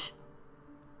orange?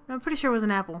 No, I'm pretty sure it was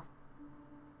an apple.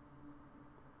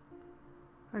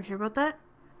 Are you sure about that?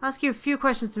 I'll ask you a few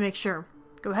questions to make sure.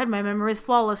 Go ahead, my memory is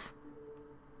flawless.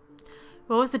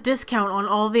 What was the discount on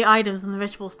all the items in the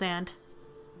vegetable stand?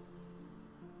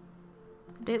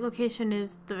 The date location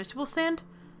is the vegetable stand?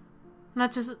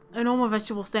 Not just a normal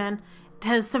vegetable stand. It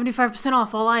has 75%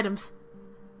 off all items.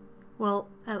 Well,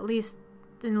 at least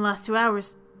in the last 2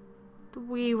 hours.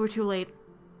 We were too late.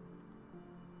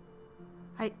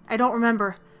 I don't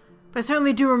remember. But I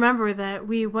certainly do remember that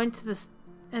we went to this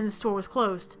and the store was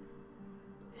closed.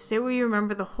 Say where you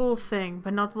remember the whole thing,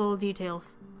 but not the little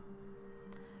details.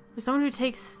 For someone who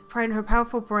takes pride in her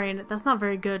powerful brain, that's not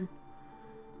very good.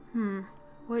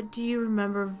 What do you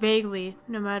remember vaguely,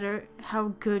 no matter how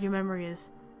good your memory is?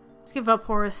 Just give up,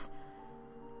 Horace.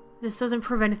 This doesn't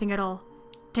prove anything at all.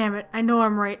 Damn it, I know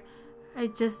I'm right. I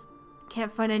just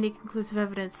can't find any conclusive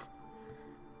evidence.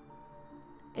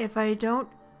 If I don't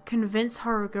convince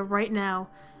Haruka right now,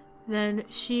 then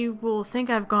she will think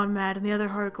I've gone mad and the other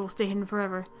Haruka will stay hidden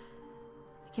forever.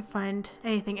 I can't find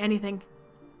anything.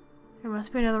 There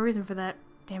must be another reason for that.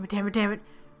 Damn it.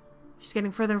 She's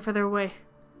getting further and further away.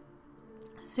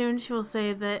 Soon she will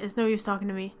say that it's no use talking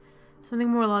to me. Something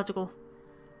more logical.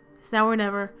 It's now or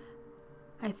never.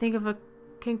 I think of a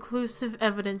conclusive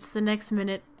evidence the next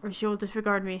minute, or she will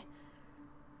disregard me.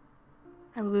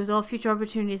 I will lose all future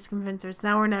opportunities to convince her. It's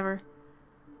now or never.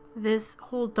 This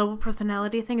whole double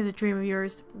personality thing is a dream of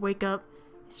yours. Wake up.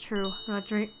 It's true. I'm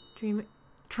not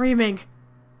dreaming.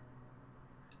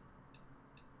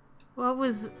 What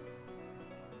was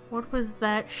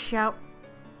that shout?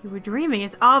 You were dreaming.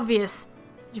 It's obvious.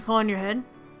 Did you fall on your head?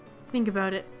 Think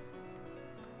about it.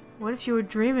 What if you were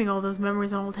dreaming all those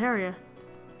memories on Altaria?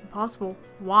 Impossible.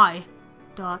 Why?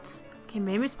 Dots. Okay,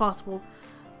 maybe it's possible,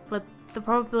 but the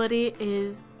probability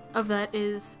of that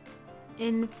is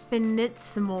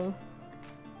infinitesimal.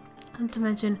 Not to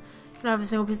mention, you don't have a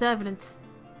single piece of evidence.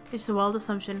 It's just a wild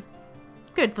assumption.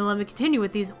 Good, then let me continue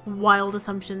with these wild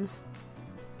assumptions.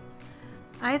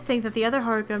 I think that the other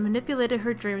Haruka manipulated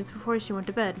her dreams before she went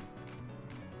to bed.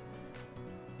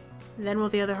 Then while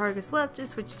the other Haruka slept, it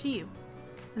switched to you.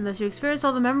 Unless you experienced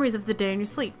all the memories of the day in your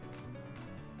sleep.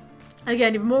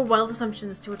 Again, even more wild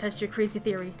assumptions to attach to your crazy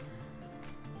theory.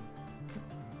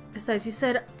 Besides, you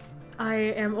said I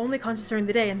am only conscious during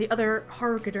the day and the other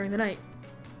Haruka during the night.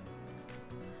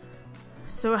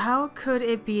 So how could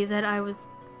it be that I was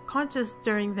conscious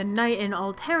during the night in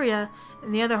Altaria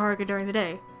and the other Haruka during the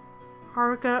day?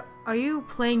 Haruka, are you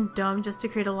playing dumb just to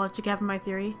create a logic gap in my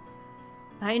theory?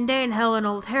 Night and day in Hell and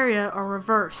Altaria are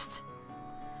reversed.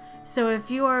 So if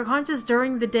you are conscious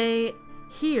during the day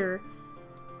here,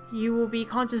 you will be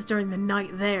conscious during the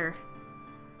night there.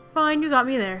 Fine, you got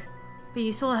me there. But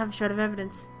you still don't have a shred of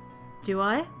evidence. Do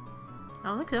I? I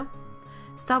don't think so.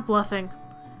 Stop bluffing.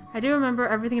 I do remember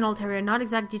everything in Altaria, not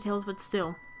exact details, but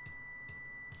still.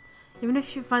 Even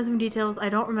if you find some details I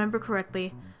don't remember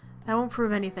correctly, that won't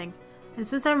prove anything. And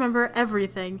since I remember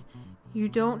everything, you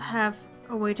don't have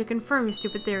a way to confirm your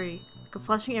stupid theory. Like a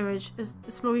flashing image,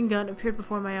 a smoking gun appeared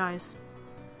before my eyes.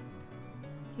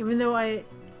 Even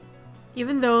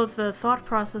though the thought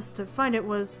process to find it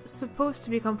was supposed to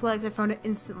be complex, I found it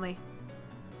instantly.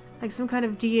 Like some kind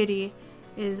of deity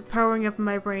is powering up in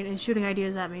my brain and shooting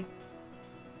ideas at me.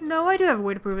 No, I do have a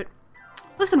way to prove it.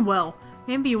 Listen well.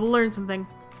 Maybe you will learn something.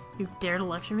 You dare to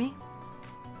lecture me?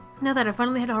 Now that I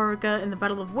finally hit Haruka in the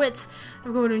Battle of Wits,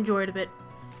 I'm going to enjoy it a bit.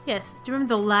 Yes, do you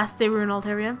remember the last day we were in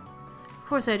Altaria? Of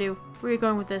course I do. Where are you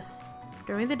going with this?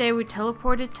 During the day we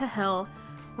teleported to Hell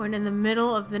when in the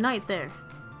middle of the night there.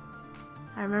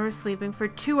 I remember sleeping for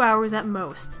 2 hours at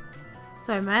most.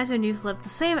 So I imagine you slept the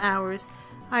same hours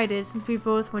I did since we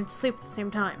both went to sleep at the same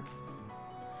time.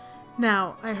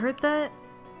 Now, I heard that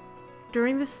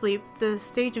during the sleep, the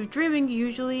stage of dreaming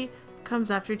usually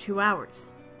comes after 2 hours.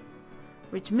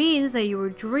 Which means that you were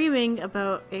dreaming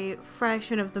about a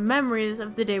fraction of the memories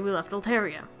of the day we left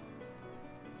Altaria.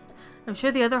 I'm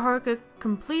sure the other Haruka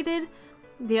completed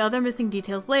the other missing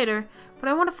details later, but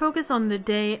I want to focus on the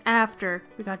day after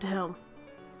we got to Hell.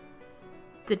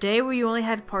 The day where you only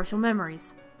had partial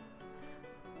memories.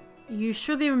 You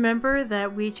surely remember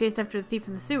that we chased after the thief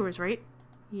in the sewers, right?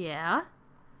 Yeah.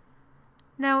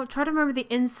 Now try to remember the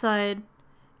inside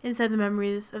the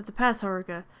memories of the past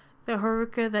Haruka. The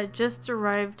Haruka that just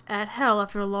arrived at Hell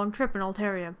after a long trip in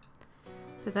Altaria.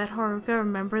 Did that Haruka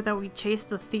remember that we chased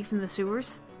the thief in the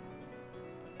sewers?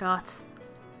 Dots.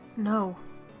 No.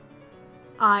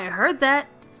 I heard that,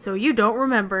 so you don't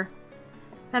remember.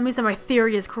 That means that my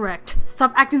theory is correct.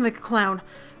 Stop acting like a clown.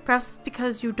 Perhaps it's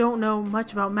because you don't know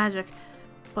much about magic,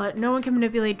 but no one can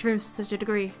manipulate dreams to such a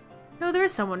degree. No, there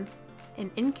is someone. An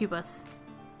incubus.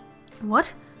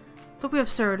 What? Don't be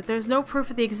absurd. There's no proof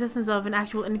of the existence of an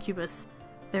actual incubus.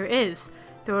 There is.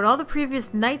 Throughout all the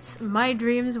previous nights, my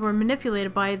dreams were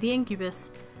manipulated by the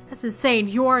incubus. That's insane.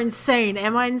 You are insane.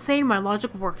 Am I insane? My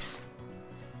logic works.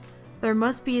 There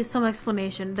must be some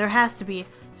explanation. There has to be.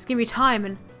 Just give me time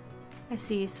and... I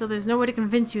see. So there's no way to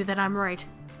convince you that I'm right.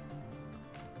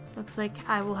 Looks like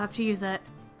I will have to use that.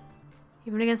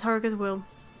 Even against Haruka's will.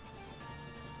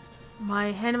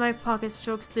 My hand in my pocket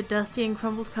strokes the dusty and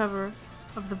crumpled cover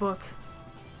of the book.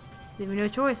 Leave me no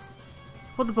choice.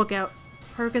 Pull the book out.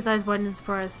 Haruka's eyes widen in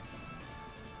surprise.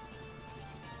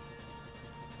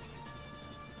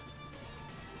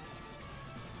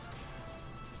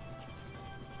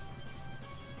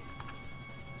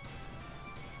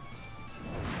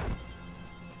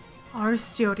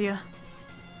 Ars Geodia.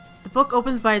 The book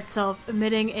opens by itself,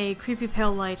 emitting a creepy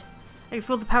pale light. I can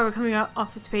feel the power coming out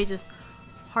off its pages.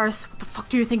 Ars, what the fuck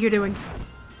do you think you're doing?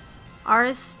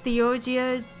 Ars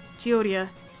Theogia Geodia.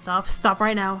 Stop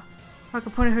right now.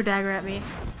 Haruka pointed her dagger at me.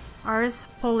 Ars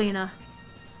Paulina.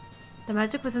 The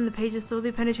magic within the pages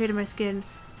slowly penetrated my skin,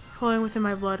 flowing within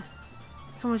my blood.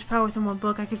 So much power within one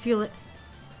book, I could feel it.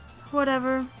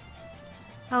 Whatever.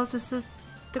 I'll just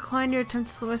decline your attempt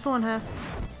to split my soul in half.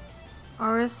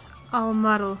 Aris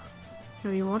Almadal. No,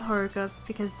 you won't, Haruka,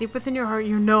 because deep within your heart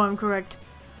you know I'm correct.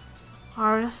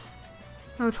 Aris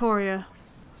Notoria.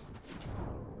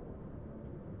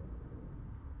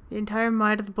 The entire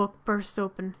mind of the book burst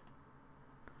open.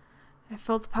 I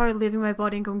felt the power leaving my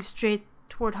body and going straight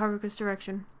toward Haruka's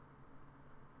direction.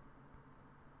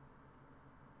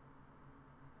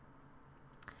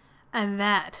 And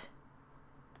that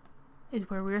is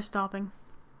where we are stopping.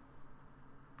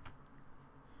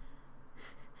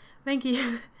 Thank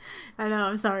you. I know,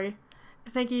 I'm sorry.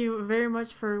 Thank you very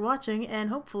much for watching, and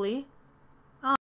hopefully